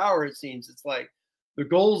after hour. It seems it's like the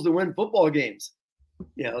goal is to win football games.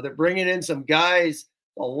 You know, they're bringing in some guys,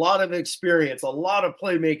 a lot of experience, a lot of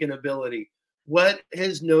playmaking ability. What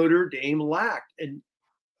has Notre Dame lacked? And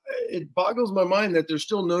it boggles my mind that there's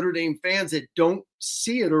still Notre Dame fans that don't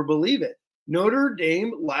see it or believe it. Notre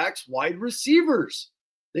Dame lacks wide receivers.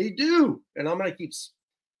 They do. And I'm going to keep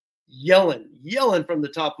yelling from the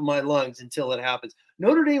top of my lungs until it happens.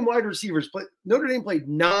 Notre Dame wide receivers Notre Dame played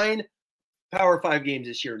 9 Power 5 games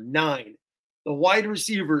this year. 9. The wide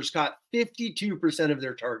receivers caught 52% of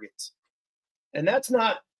their targets. And that's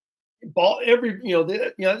not ball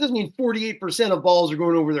that doesn't mean 48% of balls are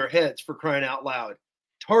going over their heads, for crying out loud.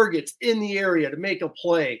 Targets in the area to make a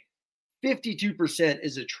play. 52%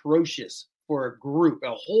 is atrocious for a group,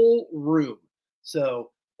 a whole room.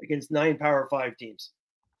 So against 9 Power 5 teams.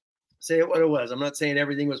 Say it what it was. I'm not saying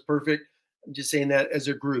everything was perfect. I'm just saying that as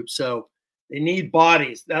a group. So they need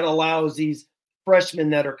bodies. That allows these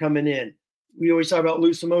freshmen that are coming in. We always talk about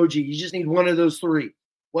loose emoji. You just need one of those 3.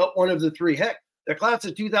 Well, one of the 3. Heck, the class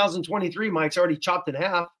of 2023, Mike's already chopped in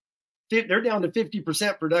half. They're down to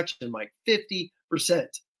 50% production, Mike. 50%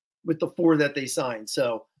 with the 4 that they signed.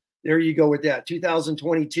 So there you go with that.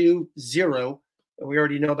 2022, 0. And we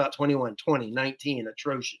already know about 21, 20, 19,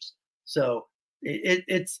 atrocious. So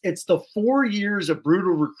it's the 4 years of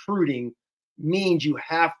brutal recruiting means you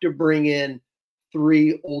have to bring in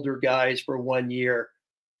 3 older guys for 1 year.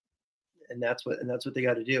 And that's what they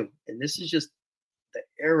got to do. And this is just the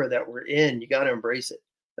era that we're in. You got to embrace it.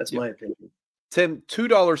 That's my opinion. Tim,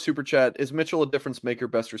 $2 super chat. Is Mitchell a difference maker,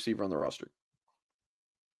 best receiver on the roster?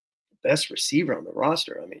 Best receiver on the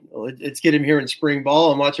roster. I mean, let's get him here in spring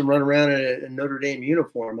ball and watch him run around in a Notre Dame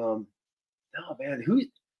uniform. No, man,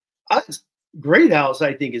 Greathouse,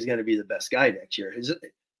 I think, is going to be the best guy next year.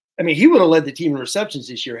 He would have led the team in receptions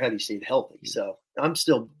this year had he stayed healthy. So I'm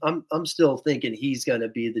still thinking he's going to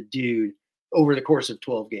be the dude over the course of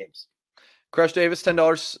 12 games. Crush Davis,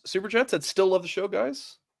 $10 super chat said, still love the show,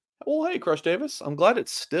 guys. Well, hey, Crush Davis, I'm glad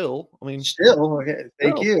it's still. Still, okay.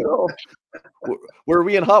 Thank you. Were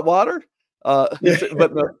we in hot water? But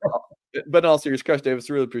in all seriousness, Crush Davis,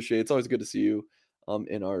 really appreciate it. It's always good to see you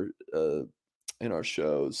in our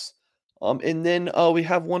shows. And then we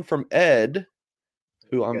have one from Ed,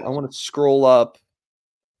 who I want to scroll up.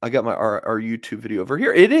 I got our YouTube video over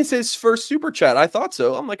here. It is his first super chat. I thought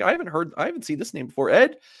so. I'm like, I haven't seen this name before.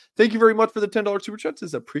 Ed, thank you very much for the $10 super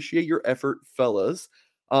chats. Appreciate your effort, fellas.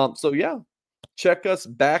 Check us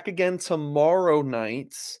back again tomorrow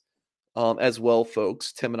night as well,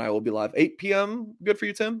 folks. Tim and I will be live 8 p.m. Good for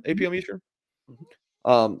you, Tim? 8 p.m. Eastern.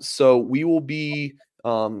 So we will be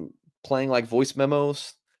playing like voice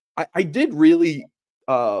memos. I did really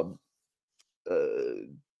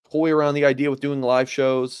toy around the idea with doing live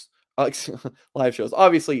shows, live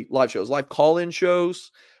call-in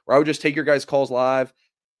shows where I would just take your guys' calls live.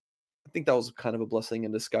 I think that was kind of a blessing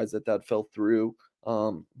in disguise that fell through.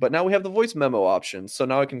 But now we have the voice memo option, so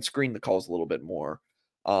now I can screen the calls a little bit more.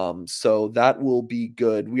 So that will be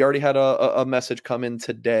good. We already had a message come in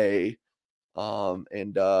today. So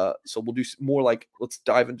we'll do more like, let's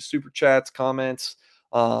dive into super chats, comments,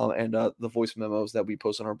 and the voice memos that we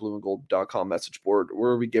post on our blueandgold.com message board,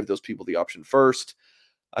 where we give those people the option first.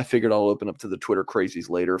 I figured I'll open up to the Twitter crazies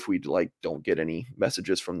later if we don't get any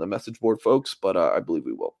messages from the message board folks, but I believe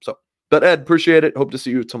we will. So, but Ed, appreciate it. Hope to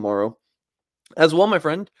see you tomorrow as well, my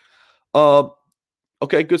friend.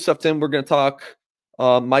 Okay, good stuff, Tim. We're going to talk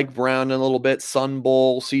Mike Brown in a little bit, Sun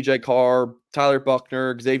Bowl, CJ Carr, Tyler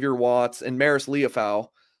Buckner, Xavier Watts, and Maris Leofow.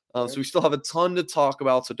 So we still have a ton to talk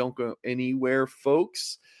about, so don't go anywhere,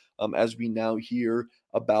 folks, as we now hear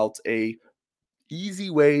about a easy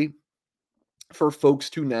way for folks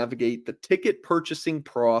to navigate the ticket purchasing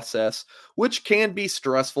process, which can be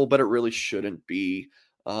stressful, but it really shouldn't be.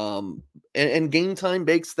 And Game Time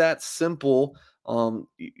makes that simple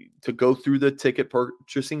to go through the ticket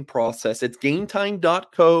purchasing process. It's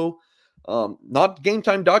gametime.co. Not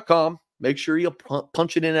gametime.com. Make sure you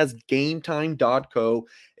punch it in as gametime.co.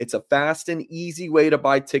 It's a fast and easy way to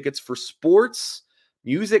buy tickets for sports,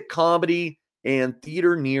 music, comedy, and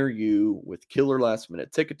theater near you with killer last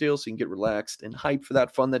minute ticket deals so you can get relaxed and hyped for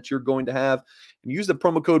that fun that you're going to have. And use the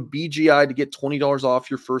promo code BGI to get $20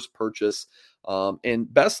 off your first purchase.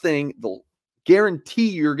 And best thing, they'll guarantee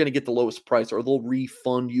you're going to get the lowest price or they'll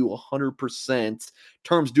refund you 100%.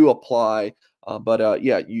 Terms do apply. But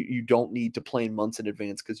you don't need to plan months in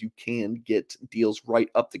advance because you can get deals right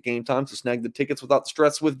up to game time. So snag the tickets without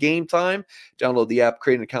stress with Game Time. Download the app,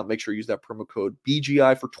 create an account, make sure you use that promo code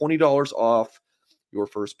BGI for $20 off your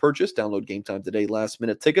first purchase. Download Game Time today. Last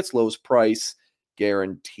minute tickets, lowest price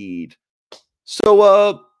guaranteed.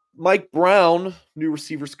 So Mike Brown, new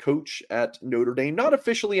receivers coach at Notre Dame, not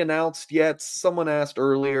officially announced yet. Someone asked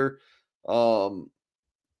earlier.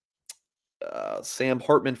 Sam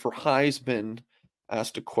Hartman for Heisman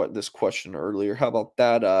asked this question earlier. How about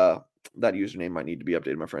that? That username might need to be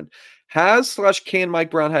updated, my friend. Can Mike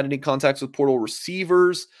Brown had any contacts with portal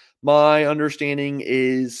receivers? My understanding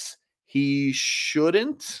is he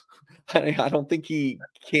shouldn't. I don't think he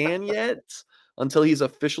can yet until he's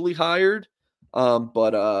officially hired.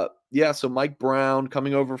 So Mike Brown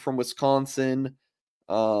coming over from Wisconsin,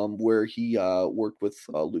 where he worked with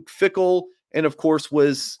Luke Fickell, and of course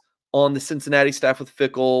was on the Cincinnati staff with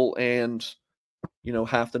Fickell, and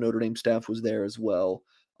half the Notre Dame staff was there as well.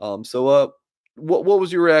 What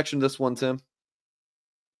was your reaction to this one, Tim?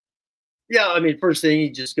 Yeah, I mean, first thing you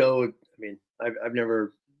just go. I mean, I've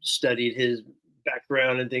never studied his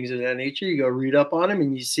background and things of that nature. You go read up on him,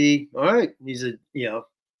 and you see, all right, he's I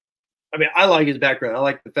mean, I like his background. I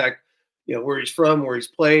like the fact, where he's from, where he's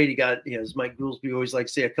played. He got, as Mike Goolsby always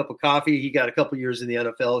likes to say, a cup of coffee. He got a couple years in the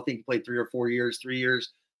NFL. I think he played 3 or 4 years, 3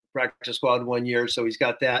 years. Practice squad 1 year, so he's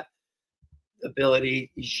got that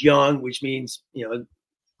ability. He's young, which means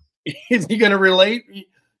is he going to relate?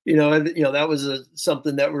 That was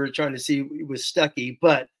something that we were trying to see with Stuckey,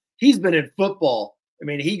 but he's been in football. I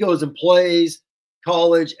mean, he goes and plays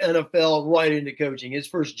college, NFL, right into coaching. His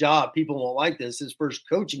first job, people won't like this. His first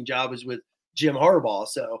coaching job was with Jim Harbaugh,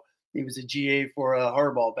 so he was a GA for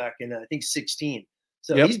Harbaugh back in I think 16.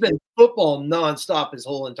 So He's been football nonstop his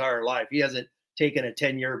whole entire life. He hasn't taken a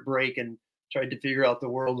 10-year break and tried to figure out the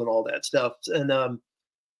world and all that stuff. And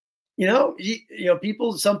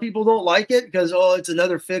some people don't like it because it's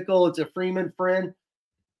another Fickell, it's a Freeman friend.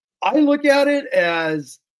 I look at it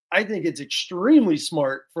as I think it's extremely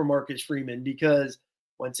smart for Marcus Freeman because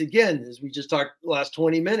once again, as we just talked the last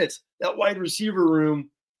 20 minutes, that wide receiver room,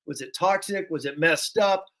 was it toxic? Was it messed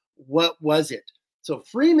up? What was it? So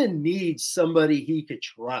Freeman needs somebody he could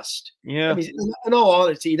trust. Yeah. I mean, in all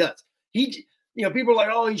honesty, he does. People are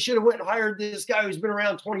like, he should have went and hired this guy who's been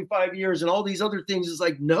around 25 years and all these other things. It's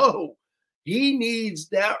like, no, he needs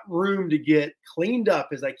that room to get cleaned up,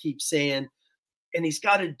 as I keep saying, and he's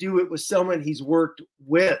got to do it with someone he's worked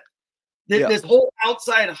with. This whole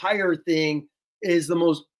outside hire thing is the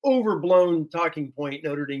most overblown talking point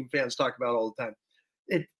Notre Dame fans talk about all the time.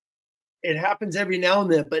 It happens every now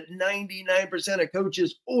and then, but 99% of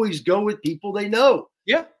coaches always go with people they know.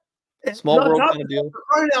 Yeah. Small world kind of deal.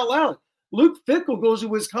 Crying out loud. Luke Fickell goes to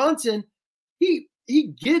Wisconsin. He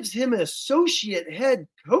gives him an associate head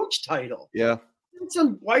coach title. Yeah. That's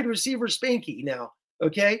some wide receiver spanky now.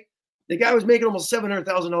 Okay. The guy was making almost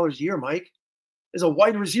 $700,000 a year, Mike, as a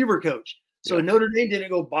wide receiver coach. So Notre Dame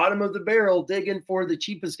didn't go bottom of the barrel digging for the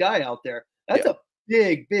cheapest guy out there. That's a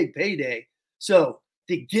big, big payday. So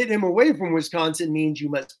to get him away from Wisconsin means you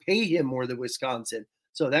must pay him more than Wisconsin.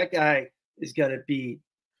 So that guy is going to be,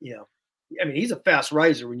 I mean, he's a fast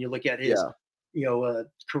riser when you look at his,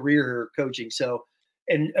 career coaching. So,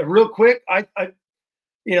 and real quick,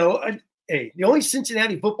 the only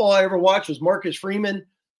Cincinnati football I ever watched was Marcus Freeman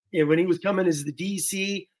when he was coming as the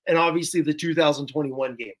DC, and obviously the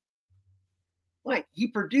 2021 game. Like, he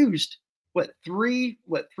produced three,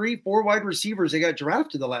 4 wide receivers that got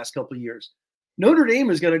drafted the last couple of years. Notre Dame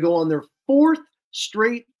is going to go on their 4th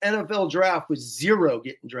straight NFL draft with 0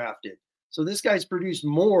 getting drafted. So this guy's produced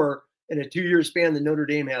more in a 2-year span than Notre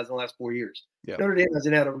Dame has in the last 4 years. Yeah. Notre Dame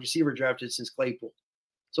hasn't had a receiver drafted since Claypool.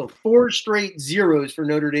 So 4 straight zeros for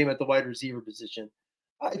Notre Dame at the wide receiver position.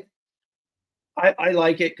 I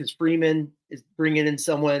like it because Freeman is bringing in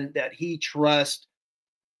someone that he trusts,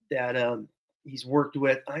 that he's worked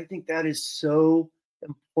with. I think that is so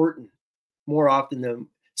important more often than,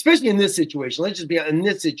 especially in this situation. Let's just be in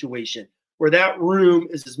this situation where that room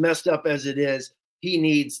is as messed up as it is. He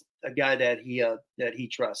needs a guy that he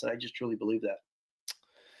trusts, and I just truly believe that.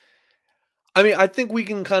 I mean, I think we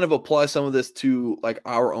can kind of apply some of this to like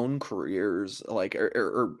our own careers, like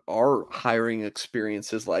or our hiring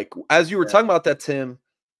experiences. Like as you were Yeah. talking about that, Tim.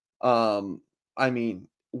 I mean,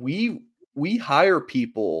 we hire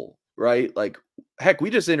people, right? Like, heck, we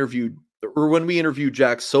just interviewed, or when we interviewed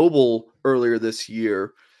Jack Sobel earlier this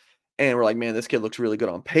year, and we're like, man, this kid looks really good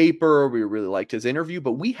on paper. We really liked his interview,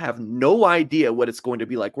 but we have no idea what it's going to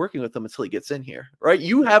be like working with him until he gets in here, right?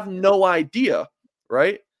 You have no idea,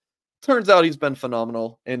 right? Turns out he's been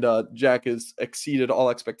phenomenal, and Jack has exceeded all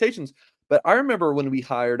expectations. But I remember when we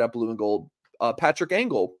hired at Blue and Gold, Patrick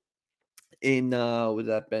Angle in would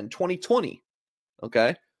that been 2020?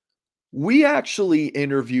 Okay, we actually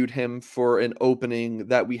interviewed him for an opening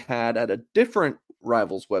that we had at a different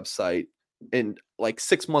rivals website in like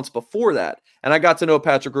 6 months before that, and I got to know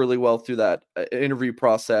Patrick really well through that interview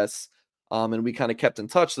process. And we kind of kept in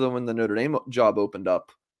touch. So when the Notre Dame job opened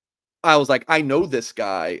up, I was like, I know this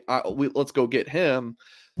guy. Let's go get him.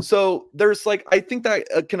 So there's like, I think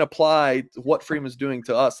that can apply to what Freeman's doing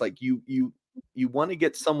to us. Like you want to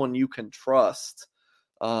get someone you can trust.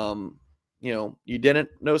 Um, you didn't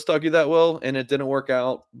know Stuckey that well, and it didn't work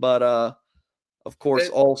out. But of course,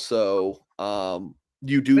 But, also,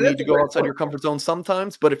 you do but need that's to a go great outside point. your comfort zone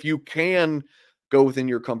sometimes. But if you can go within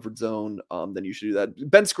your comfort zone, then you should do that.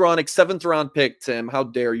 Ben Skowronek, 7th round pick. Tim, how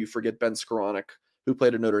dare you forget Ben Skowronek, who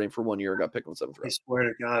played at Notre Dame for 1 year and got picked in the 7th I round. swear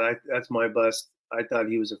to God, that's my bust. I thought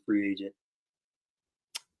he was a free agent.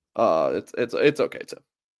 It's okay, Tim.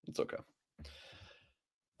 It's okay.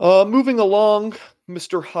 Moving along,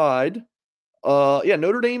 Mr. Hyde. Yeah,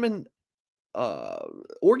 Notre Dame and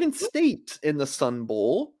Oregon State in the Sun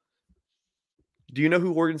Bowl. Do you know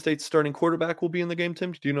who Oregon State's starting quarterback will be in the game,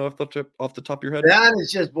 Tim? Do you know off the top of your head? That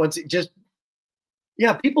is just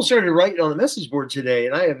yeah. People started writing on the message board today,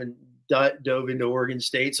 and I haven't dove into Oregon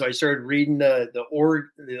State, so I started reading the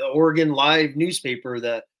Oregon Live newspaper.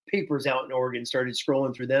 The papers out in Oregon started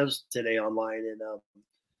scrolling through those today online, and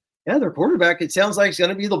yeah, their quarterback. It sounds like it's going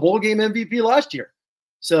to be the bowl game MVP last year.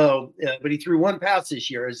 So, but he threw one pass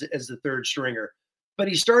this year as the third stringer. But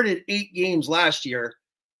he started 8 games last year.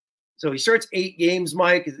 So he starts 8 games,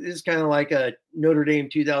 Mike. This is kind of like a Notre Dame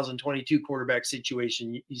 2022 quarterback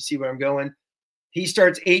situation. You see where I'm going? He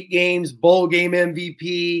starts 8 games, bowl game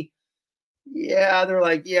MVP. Yeah, they're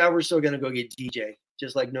like, yeah, we're still going to go get DJ,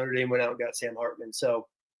 just like Notre Dame went out and got Sam Hartman. So,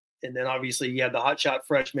 and then obviously you have the hotshot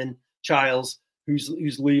freshman Childs,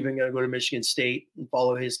 who's leaving, going to go to Michigan State and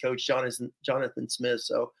follow his coach Jonathan Smith.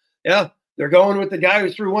 So yeah, they're going with the guy who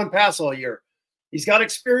threw one pass all year. He's got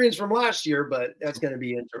experience from last year, but that's going to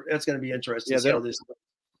be interesting Yeah, to see how this.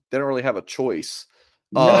 they don't really have a choice.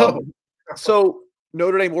 No, So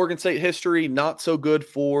Notre Dame, Oregon State history, not so good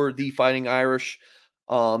for the Fighting Irish.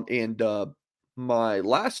 And my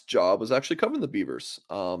last job was actually covering the Beavers.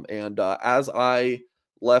 And as I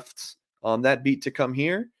left that beat to come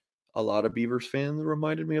here, a lot of Beavers fans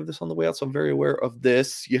reminded me of this on the way out. So I'm very aware of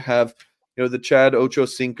this. You have, the Chad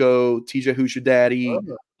Ochocinco, TJ Houshadaddy,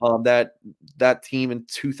 that team in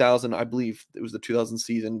 2000, I believe it was the 2000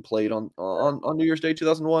 season, played on New Year's Day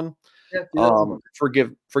 2001. yeah, 2001.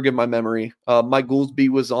 Forgive my memory. Mike Goolsby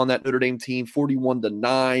was on that Notre Dame team,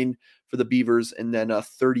 41-9 for the Beavers, and then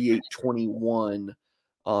 38-21,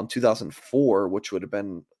 2004, which would have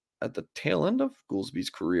been at the tail end of Goolsby's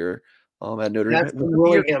career at Notre Dame. That's Was when that the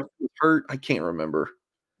year Willingham. he was hurt? I can't remember.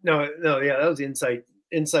 No, yeah, that was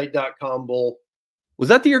Insight.com Bowl. Was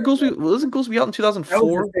that the year Goolsby wasn't Goolsby out in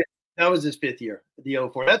 2004? That was his 5th year, the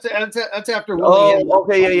 04. That's after Willingham. Oh,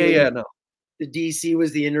 okay, yeah. No, The DC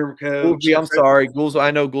was the interim coach. Goolsby. I'm sorry, Goolsby. I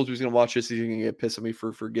know Goolsby's gonna watch this. He's gonna get pissed at me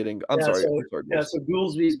for forgetting. I'm Yeah, sorry. so I'm sorry, yeah, Goolsby. so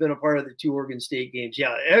Goolsby's been a part of the 2 Oregon State games.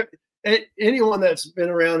 Yeah, anyone that's been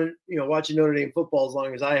around and watching Notre Dame football as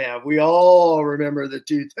long as I have, we all remember the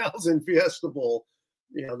 2000 Fiesta Bowl.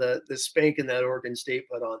 The spanking that Oregon State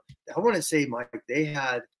put on. I want to say, Mike, they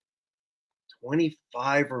had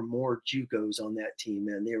 25 or more JUCOs on that team,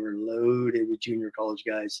 man. They were loaded with junior college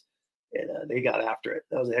guys, and they got after it.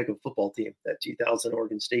 That was a heck of a football team, that 2000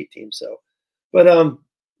 Oregon State team. So, but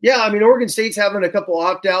yeah, I mean, Oregon State's having a couple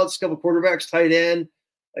opt-outs, a couple quarterbacks, tight end.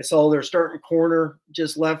 I saw their starting corner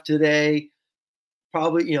just left today.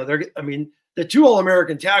 Probably, the 2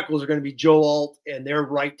 All-American tackles are going to be Joe Alt, and their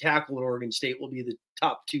right tackle at Oregon State will be the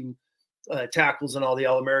top 2 tackles in all the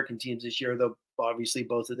All-American teams this year, though obviously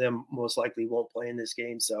both of them most likely won't play in this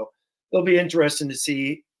game. So it'll be interesting to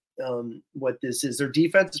see what this is. Their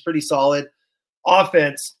defense is pretty solid.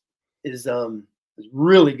 Offense is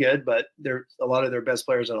really good, but a lot of their best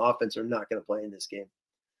players on offense are not going to play in this game.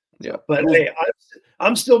 Yeah. But hey,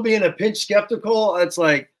 I'm still being a pinch skeptical. It's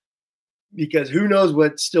like, because who knows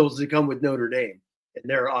what still is to come with Notre Dame. and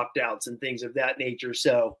their opt-outs and things of that nature.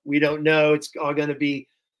 So we don't know. It's all going to be,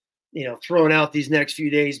 thrown out these next few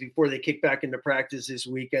days before they kick back into practice this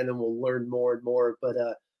weekend, and we'll learn more and more. But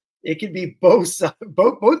it could be both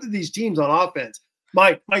of these teams on offense.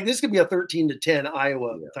 Mike, this could be a 13-10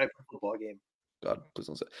 Iowa type of football game. God, please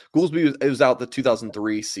don't say. Goolsby was out the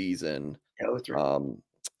 2003 season. Yeah, that's right.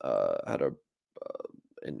 Had a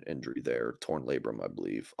an injury there, torn labrum, I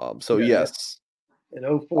believe. So yes. In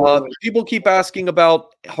 04. People keep asking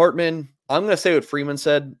about Hartman. I'm going to say what Freeman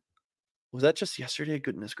said. Was that just yesterday?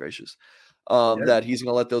 Goodness gracious. That he's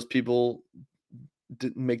going to let those people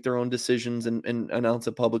make their own decisions and announce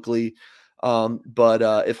it publicly.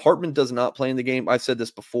 But if Hartman does not play in the game, I've said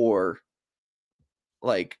this before.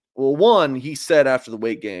 One, he said after the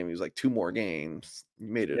Wake game, he was like 2 more games. He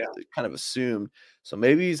made it kind of assumed. So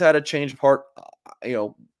maybe he's had a change of heart.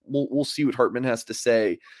 We'll see what Hartman has to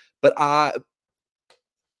say. But I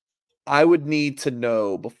would need to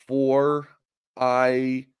know before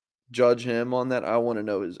I judge him on that. I want to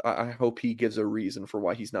know I hope he gives a reason for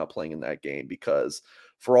why he's not playing in that game, because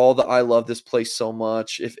for all that I love this place so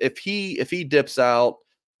much, if he dips out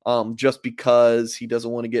just because he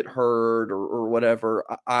doesn't want to get hurt or whatever,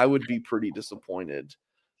 I would be pretty disappointed.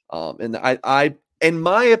 And I in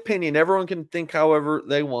my opinion, everyone can think however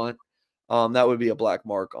they want. That would be a black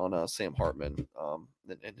mark on Sam Hartman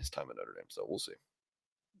in his time at Notre Dame. So we'll see.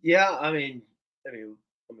 Yeah, I mean,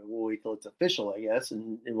 we'll wait till it's official, I guess,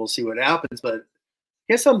 and we'll see what happens. But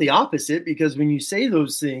I guess I'm the opposite, because when you say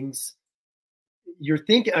those things, you're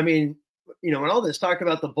thinking, when all this talk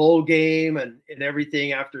about the bowl game and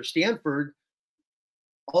everything after Stanford,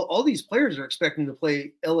 all these players are expecting to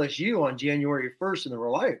play LSU on January 1st in the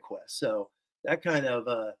Reliant Quest. So that kind of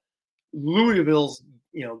Louisville's,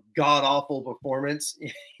 god awful performance,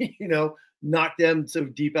 knocked them so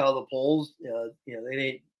deep out of the polls.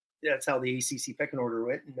 That's how the ACC pecking order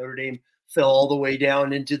went, and Notre Dame fell all the way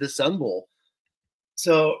down into the Sun Bowl.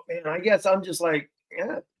 So, I guess I'm just like,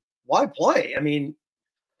 why play?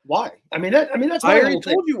 Why? That's I already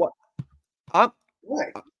told you what.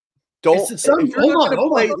 Why? Don't. If you're not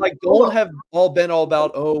going to play, don't have all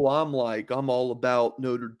about. Oh, I'm all about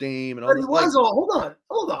Notre Dame and all this.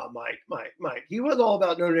 Hold on, Mike. He was all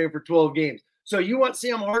about Notre Dame for 12 games. So you want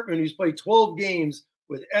Sam Hartman, who's played 12 games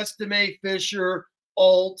with Estime, Fisher,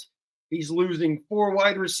 Alt. He's losing 4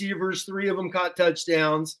 wide receivers. 3 of them caught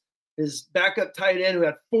touchdowns. His backup tight end, who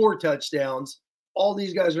had 4 touchdowns. All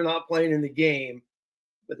these guys are not playing in the game,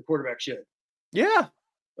 but the quarterback should. Yeah.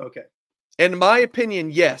 Okay. In my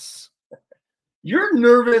opinion, yes. You're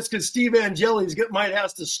nervous because Steve Angeli's might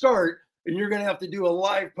have to start, and you're going to have to do a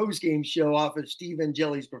live post-game show off of Steve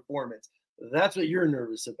Angeli's performance. That's what you're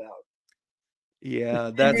nervous about. Yeah,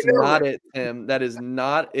 that's not it, Tim. That is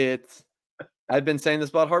not it. I've been saying this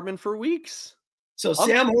about Hartman for weeks. So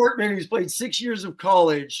Sam Hartman, who's played 6 years of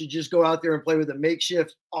college, should just go out there and play with a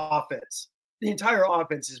makeshift offense. The entire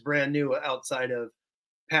offense is brand new outside of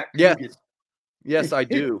Pat Coogan. Yes, I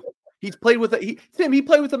do. He's played with he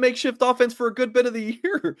played with a makeshift offense for a good bit of the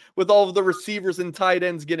year, with all of the receivers and tight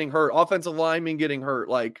ends getting hurt, offensive linemen getting hurt.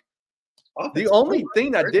 The only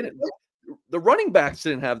thing that didn't, the running backs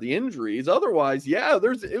didn't have the injuries. Otherwise,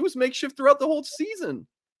 it was makeshift throughout the whole season.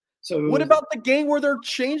 So what about the game where they're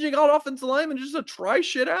changing out offensive linemen just to try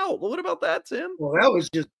shit out? What about that, Tim? Well, that was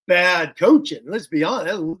just bad coaching. Let's be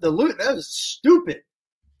honest. That was stupid.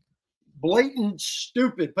 Blatant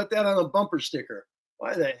stupid. Put that on a bumper sticker.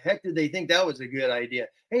 Why the heck did they think that was a good idea?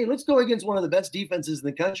 Hey, let's go against one of the best defenses in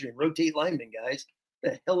the country and rotate linemen, guys.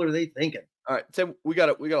 What the hell are they thinking? All right, Tim, we got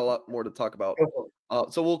a lot more to talk about.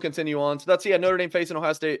 So we'll continue on. So that's Notre Dame facing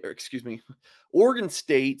Oregon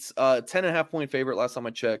State's 10.5-point favorite last time I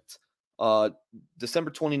checked. December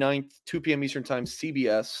 29th, 2 p.m. Eastern time,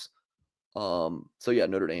 CBS.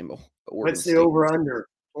 Notre Dame. Oregon What's State. The over under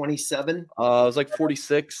 27? It was like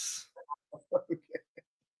 46. Okay.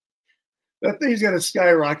 That thing's going to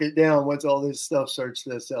skyrocket down once all this stuff starts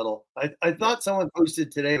to settle. I thought someone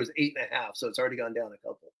posted today it was 8.5, so it's already gone down a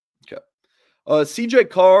couple. Okay. CJ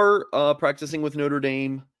Carr practicing with Notre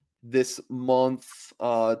Dame this month.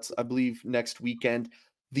 It's, I believe, next weekend.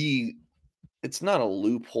 It's not a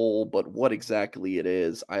loophole, but what exactly it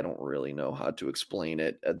is, I don't really know how to explain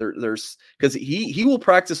it. There's because he will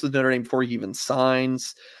practice with Notre Dame before he even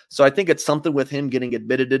signs. So I think it's something with him getting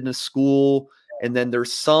admitted into school, and then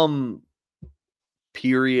there's some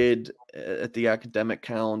period at the academic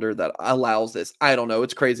calendar that allows this. I don't know.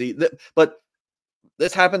 It's crazy. But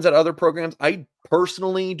this happens at other programs. I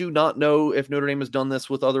personally do not know if Notre Dame has done this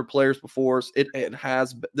with other players before. It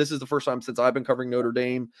has. This is the first time since I've been covering Notre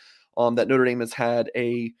Dame that Notre Dame has had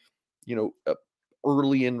a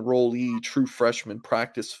early enrollee, true freshman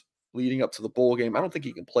practice leading up to the bowl game. I don't think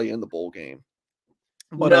he can play in the bowl game.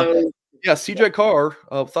 But No, yeah, CJ Carr,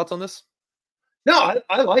 thoughts on this? no,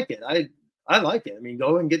 I like it. I like it. I mean,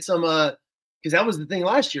 go and get some because that was the thing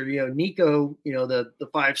last year. You know, Nico, you know, the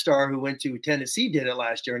 5-star who went to Tennessee did it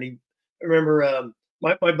last year, and I remember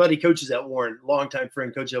my buddy coaches at Warren, longtime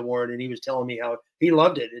friend coach at Warren, and he was telling me how he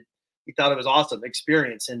loved it. He thought it was awesome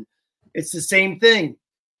experience, and it's the same thing.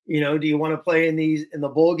 You know, do you want to play in the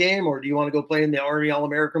bowl game, or do you want to go play in the Army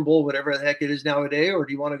All-American Bowl, whatever the heck it is nowadays, or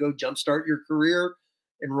do you want to go jumpstart your career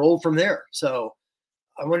and roll from there? So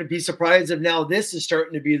I wouldn't be surprised if now this is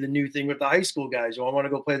starting to be the new thing with the high school guys. Do I want to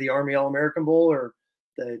go play the Army All-American Bowl or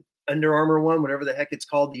the Under Armour one, whatever the heck it's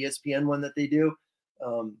called, the ESPN one that they do?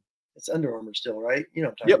 It's Under Armour still, right? You know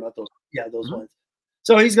what I'm talking about those. Yeah, those ones.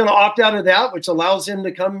 So he's going to opt out of that, which allows him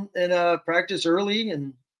to come and practice early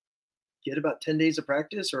and get about 10 days of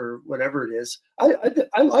practice or whatever it is.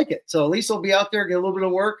 I like it. So at least he'll be out there, get a little bit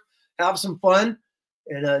of work, have some fun,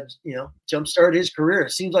 and you know, jumpstart his career.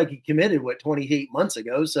 It seems like he committed 28 months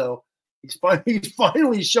ago, so he's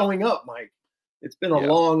finally showing up, Mike. It's been a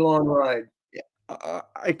long ride. Yeah,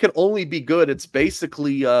 it can only be good. It's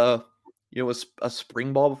basically you know, a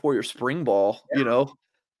spring ball before your spring ball. You know,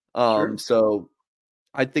 Sure. so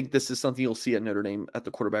I think this is something you'll see at Notre Dame at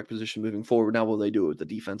the quarterback position moving forward. Now, will they do it with the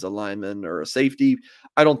defensive lineman or a safety?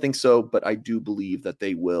 I don't think so, but I do believe that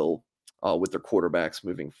they will with their quarterbacks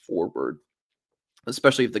moving forward,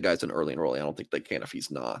 especially if the guy's an early enrollee. I don't think they can if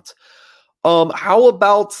he's not. How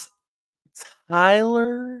about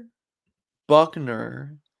Tyler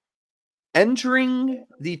Buckner entering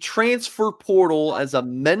the transfer portal as a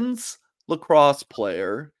men's lacrosse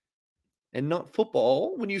player and not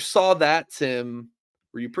football? When you saw that, Tim,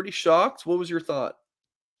 were you pretty shocked? What was your thought?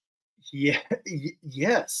 Yeah.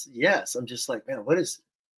 Yes. I'm just like, man, what is?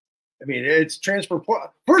 I mean, it's transfer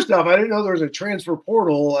portal. First off, I didn't know there was a transfer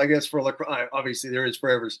portal. I guess for lacrosse, obviously there is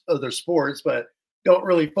for other sports, but don't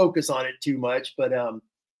really focus on it too much. But man,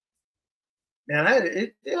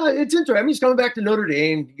 it's interesting. I mean, he's coming back to Notre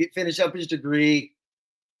Dame, finish up his degree.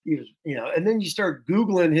 He was, you know, and then you start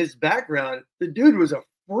Googling his background. The dude was a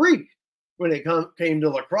freak when it came to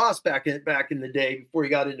lacrosse back in the day before he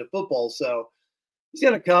got into football. So he's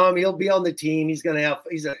gonna come. He'll be on the team. He's a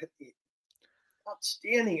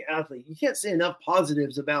outstanding athlete. You can't say enough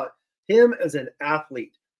positives about him as an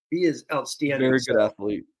athlete. He is outstanding. Very good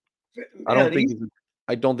athlete. I don't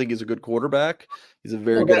think he's a good quarterback. He's a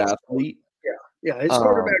very good athlete. Yeah. His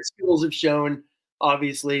quarterback skills have shown,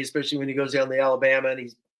 obviously, especially when he goes down to Alabama and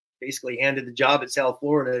he's basically handed the job at South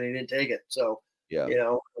Florida and he didn't take it. So, you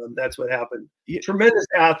know, that's what happened. Yeah. Tremendous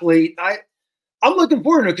athlete. I'm looking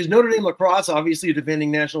forward to it because Notre Dame lacrosse, obviously,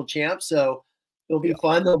 defending national champs. So it'll be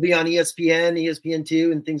fun. They'll be on ESPN,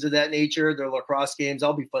 ESPN2, and things of that nature. Their lacrosse games.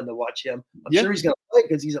 I'll be fun to watch him. I'm sure he's going to play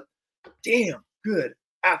because he's a damn good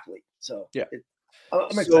athlete. So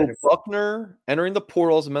I'm excited. So Buckner entering the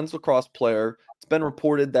portal as a men's lacrosse player. It's been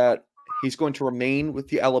reported that he's going to remain with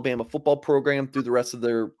the Alabama football program through the rest of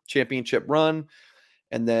their championship run.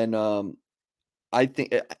 And then I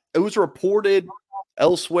think it was reported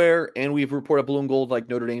elsewhere, and we've reported blue and gold like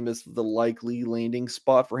Notre Dame is the likely landing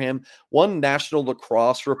spot for him. One national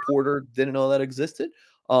lacrosse reporter didn't know that existed.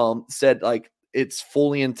 Said like it's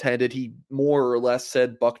fully intended. He more or less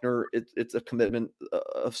said Buckner, it's a commitment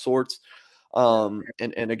of sorts. And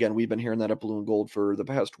again, we've been hearing that at blue and gold for the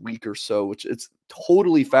past week or so, which it's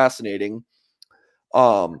totally fascinating.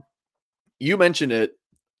 You mentioned it,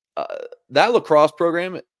 that lacrosse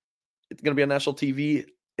program, it's going to be on national TV.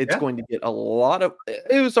 It's going to get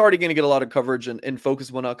it was already going to get a lot of coverage and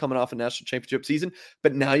focus when coming off a national championship season.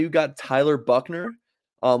 But now you got Tyler Buckner,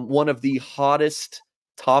 one of the hottest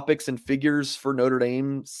topics and figures for Notre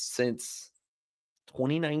Dame since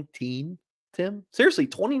 2019, Tim. Seriously,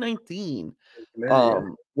 2019,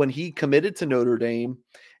 when he committed to Notre Dame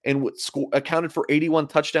and accounted for 81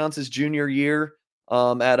 touchdowns his junior year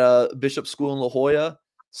at a Bishop School in La Jolla.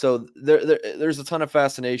 So there's a ton of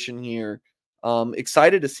fascination here.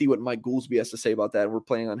 Excited to see what Mike Goolsby has to say about that. We're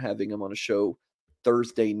planning on having him on a show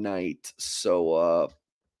Thursday night. So,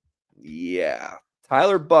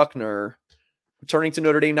 Tyler Buckner returning to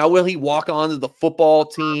Notre Dame. Now, will he walk on to the football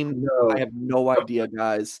team? No. I have no idea,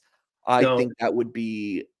 guys. I think that would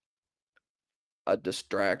be a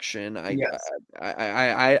distraction. I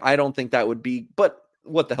don't think that would be, but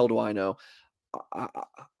what the hell do I know?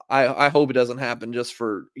 I hope it doesn't happen just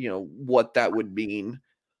for, what that would mean.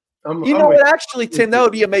 Actually, Tim, that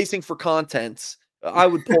would be amazing for content. I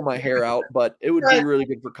would pull my hair out, but it would be really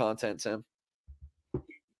good for content, Tim.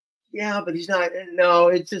 Yeah, but he's not. No,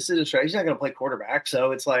 it's just a distraction. He's not going to play quarterback,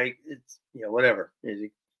 so it's like whatever. Is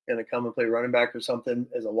he going to come and play running back or something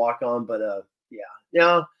as a walk on? But yeah,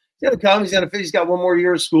 he's going to come. He's got one more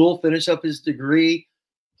year of school, finish up his degree,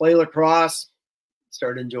 play lacrosse,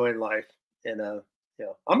 start enjoying life. And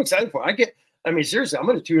I'm excited for it. Seriously, I'm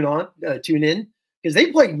going to tune in because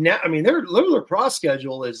they play now. Their lacrosse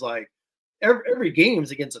schedule is like every game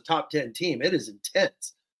is against a top 10 team. It is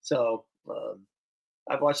intense. So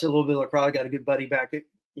I've watched a little bit of lacrosse. Got a good buddy back at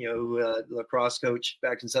lacrosse coach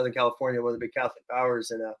back in Southern California, one of the big Catholic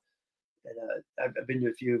powers, and I've been to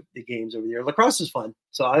a few of the games over there. Lacrosse is fun,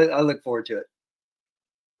 so I look forward to it.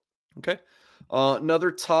 Okay.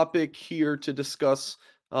 Another topic here to discuss,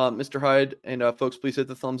 Mr. Hyde, and folks, please hit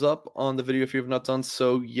the thumbs up on the video if you have not done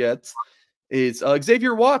so yet, is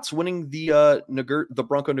Xavier Watts winning the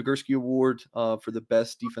Bronco Nagurski Award for the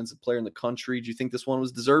best defensive player in the country. Do you think this one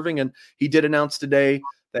was deserving? And he did announce today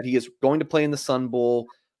that he is going to play in the Sun Bowl.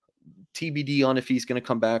 TBD on if he's going to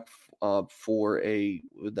come back for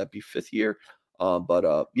would that be fifth year?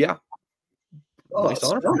 Yeah. Nice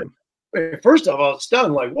honor for him. First of all,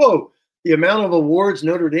 stunned, like, whoa, the amount of awards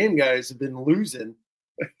Notre Dame guys have been losing,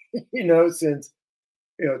 since,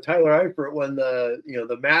 Tyler Eifert won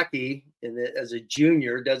the Mackey as a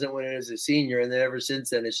junior, doesn't win it as a senior. And then ever since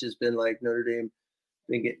then, it's just been like Notre Dame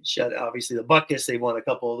been getting shut. Obviously the Buckus, they won a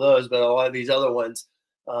couple of those, but a lot of these other ones.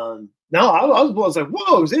 No, I was like,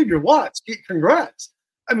 whoa, Xavier Watts, congrats.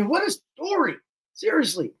 What a story.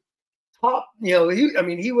 Seriously. Top, he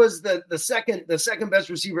was the second best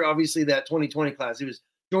receiver, obviously, that 2020 class. He was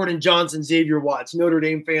Jordan Johnson, Xavier Watts. Notre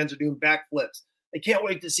Dame fans are doing backflips. They can't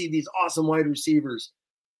wait to see these awesome wide receivers.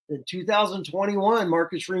 In 2021,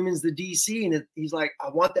 Marcus Freeman's the DC, and he's like, I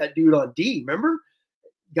want that dude on D. Remember?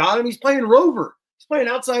 Got him. He's playing Rover. He's playing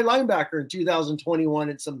outside linebacker in 2021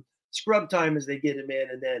 and some scrub time as they get him in.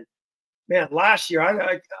 And then, man, last year,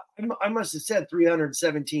 I must have said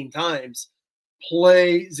 317 times,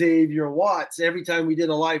 play Xavier Watts. Every time we did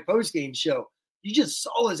a live postgame show, you just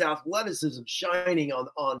saw his athleticism shining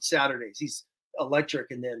on Saturdays. He's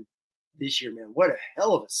electric. And then this year, man, what a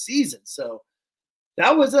hell of a season. So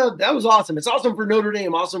that was awesome. It's awesome for Notre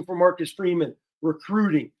Dame, awesome for Marcus Freeman,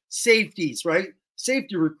 recruiting, safeties, right?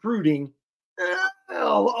 Safety recruiting,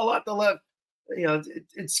 a lot to left.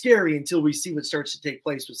 It's scary until we see what starts to take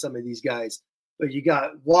place with some of these guys. But you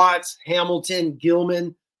got Watts, Hamilton,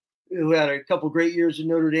 Gilman, who had a couple great years in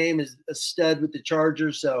Notre Dame, is a stud with the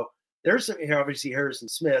Chargers. So there's some, obviously Harrison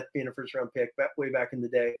Smith being a first-round pick way back in the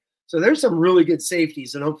day. So there's some really good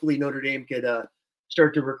safeties, and hopefully Notre Dame could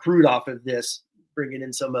start to recruit off of this, bringing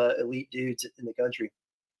in some elite dudes in the country.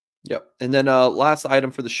 Yep. And then last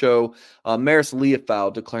item for the show, Maris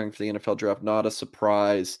Leofau declaring for the NFL draft. Not a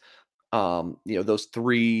surprise. Those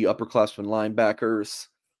three upperclassmen linebackers,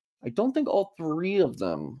 I don't think all three of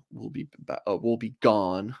them will be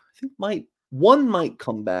gone. I think one might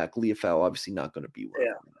come back. Leofau obviously not going to be one.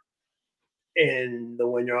 Yeah. And the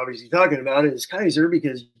one you're obviously talking about is Kaiser,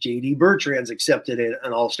 because JD Bertrand's accepted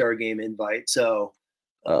an all-star game invite. So,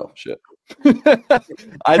 oh shit.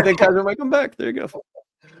 I think Kaiser might come back. There you go.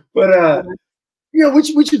 But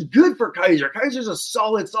which is good for Kaiser. Kaiser's a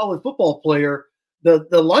solid football player. The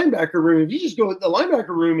linebacker room, if you just go, the linebacker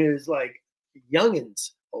room is like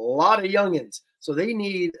youngins, a lot of youngins. So they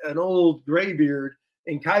need an old graybeard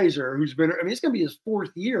in Kaiser who's been, it's going to be his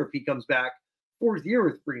fourth year if he comes back, fourth year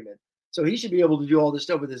with Freeman. So he should be able to do all this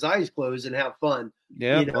stuff with his eyes closed and have fun.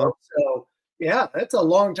 Yeah. So yeah, that's a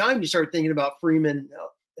long time. You start thinking about Freeman,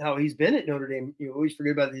 how he's been at Notre Dame. You always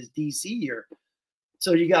forget about his DC year.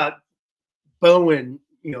 So you got Bowen,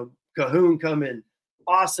 Cahoon coming,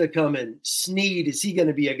 Asa coming, Snead. Is he going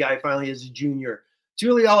to be a guy finally as a junior?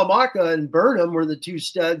 Tuli Alamaka and Burnham were the two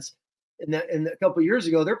studs in a couple of years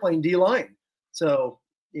ago. They're playing D-line. So,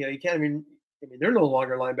 you can't they're no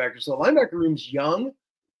longer linebackers. So the linebacker room's young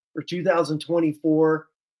for 2024.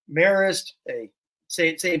 Marist, hey,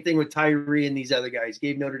 same thing with Tyree and these other guys.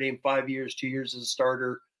 Gave Notre Dame 5 years, 2 years as a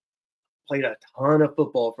starter. Played a ton of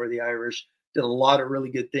football for the Irish. Did a lot of really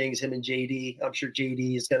good things. Him and JD. I'm sure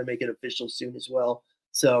JD is going to make it official soon as well.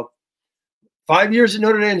 So 5 years at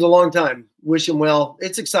Notre Dame is a long time. Wish him well.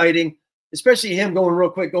 It's exciting, especially him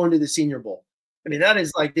going to the Senior Bowl. That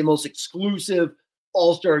is like the most exclusive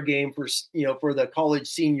all-star game for the college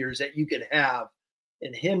seniors that you could have.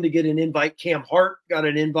 And him to get an invite. Cam Hart got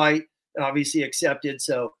an invite and obviously accepted.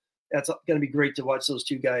 So that's going to be great to watch those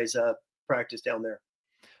two guys practice down there.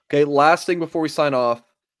 Okay, last thing before we sign off.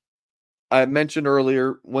 I mentioned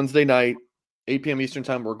earlier, Wednesday night, 8 p.m. Eastern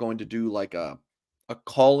time, we're going to do like a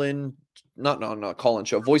call-in, not call-in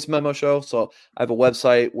show, voice memo show. So I have a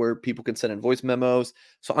website where people can send in voice memos.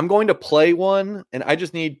 So I'm going to play one, and I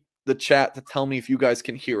just need the chat to tell me if you guys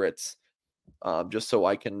can hear it. just so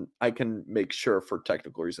I can make sure for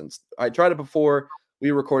technical reasons. I tried it before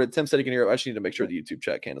we recorded. Tim said he can hear it. I just need to make sure the YouTube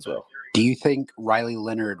chat can as well. Do you think Riley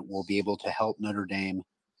Leonard will be able to help Notre Dame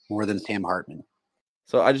more than Sam Hartman?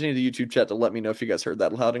 So I just need the YouTube chat to let me know if you guys heard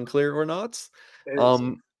that loud and clear or not.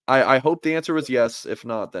 It's- I hope the answer was yes. If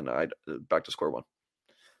not, then I'd back to square one.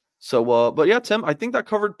 So, but yeah, Tim, I think that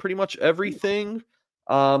covered pretty much everything.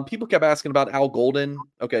 People kept asking about Al Golden.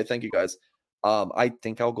 Okay, thank you guys. I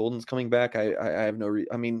think Al Golden's coming back. I have no.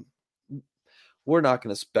 I mean, we're not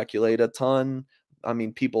going to speculate a ton. I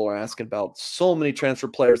mean, people are asking about so many transfer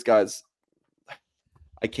players, guys.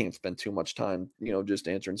 I can't spend too much time, just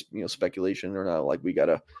answering, speculation or not. Like we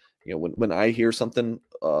gotta, when I hear something,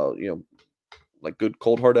 like good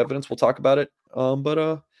cold hard evidence, we'll talk about it.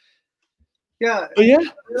 yeah, But yeah.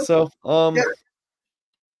 So, yeah.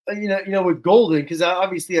 With Golden, because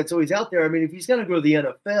obviously that's always out there. I mean, if he's going to go to the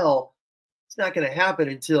NFL, it's not going to happen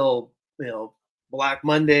until Black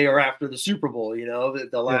Monday or after the Super Bowl. After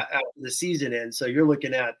the season ends. So you're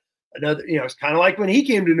looking at another. It's kind of like when he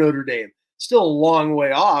came to Notre Dame. Still a long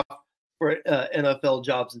way off for NFL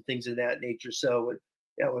jobs and things of that nature. So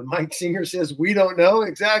when Mike Singer says we don't know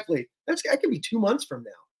exactly, that could be 2 months from now,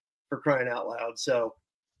 for crying out loud. So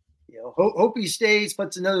hope he stays,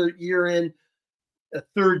 puts another year in, a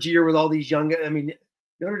third year with all these young guys. I mean,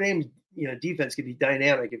 Notre Dame's defense could be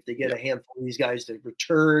dynamic if they get a handful of these guys to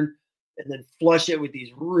return and then flush it with these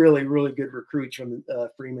really, really good recruits from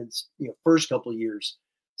Freeman's first couple of years.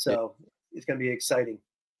 So it's going to be exciting.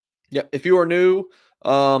 Yeah, if you are new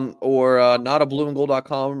or not a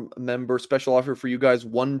blueandgold.com member, special offer for you guys,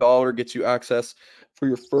 $1 gets you access for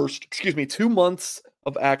your first, 2 months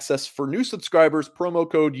of access for new subscribers. Promo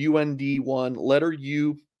code UND1, letter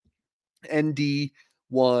U,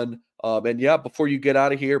 ND1. And yeah, before you get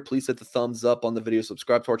out of here, please hit the thumbs up on the video.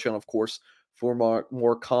 Subscribe to our channel, of course, for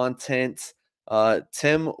more content.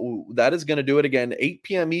 Tim, that is going to do it again. 8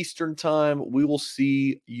 p.m. Eastern time. We will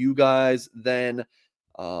see you guys then.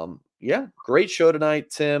 Yeah, great show tonight,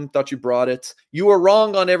 Tim. Thought you brought it. You were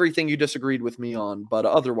wrong on everything you disagreed with me on, but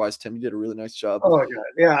otherwise, Tim, you did a really nice job. Oh my God.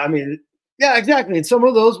 Yeah, I mean, yeah, exactly. And some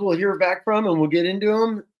of those we'll hear back from and we'll get into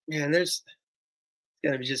them. Man, there's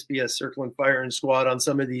going to just be a circling fire and squad on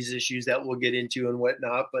some of these issues that we'll get into and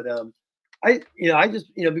whatnot. But I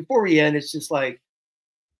just, before we end, it's just like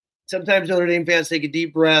sometimes Notre Dame fans take a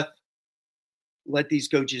deep breath, let these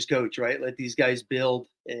coaches coach, right? Let these guys build.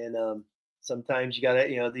 And sometimes you got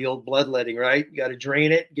to, the old bloodletting, right? You got to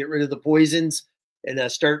drain it, get rid of the poisons,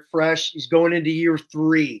 and start fresh. He's going into year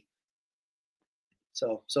 3.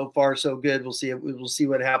 So far, so good. We'll see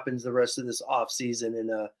what happens the rest of this off season. And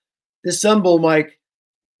this Sun Bowl, Mike,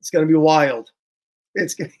 it's going to be wild.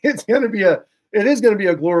 It is going to be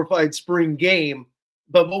a glorified spring game,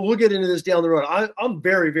 but we'll get into this down the road. I'm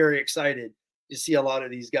very, very excited to see a lot of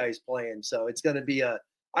these guys playing. So it's going to be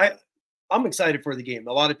I'm excited for the game.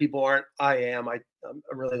 A lot of people aren't. I am. I'm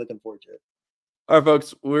really looking forward to it. All right,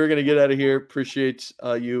 folks, we're going to get out of here. Appreciate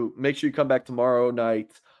you. Make sure you come back tomorrow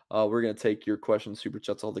night. We're going to take your questions, super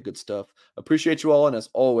chats, all the good stuff. Appreciate you all. And as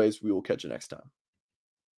always, we will catch you next time.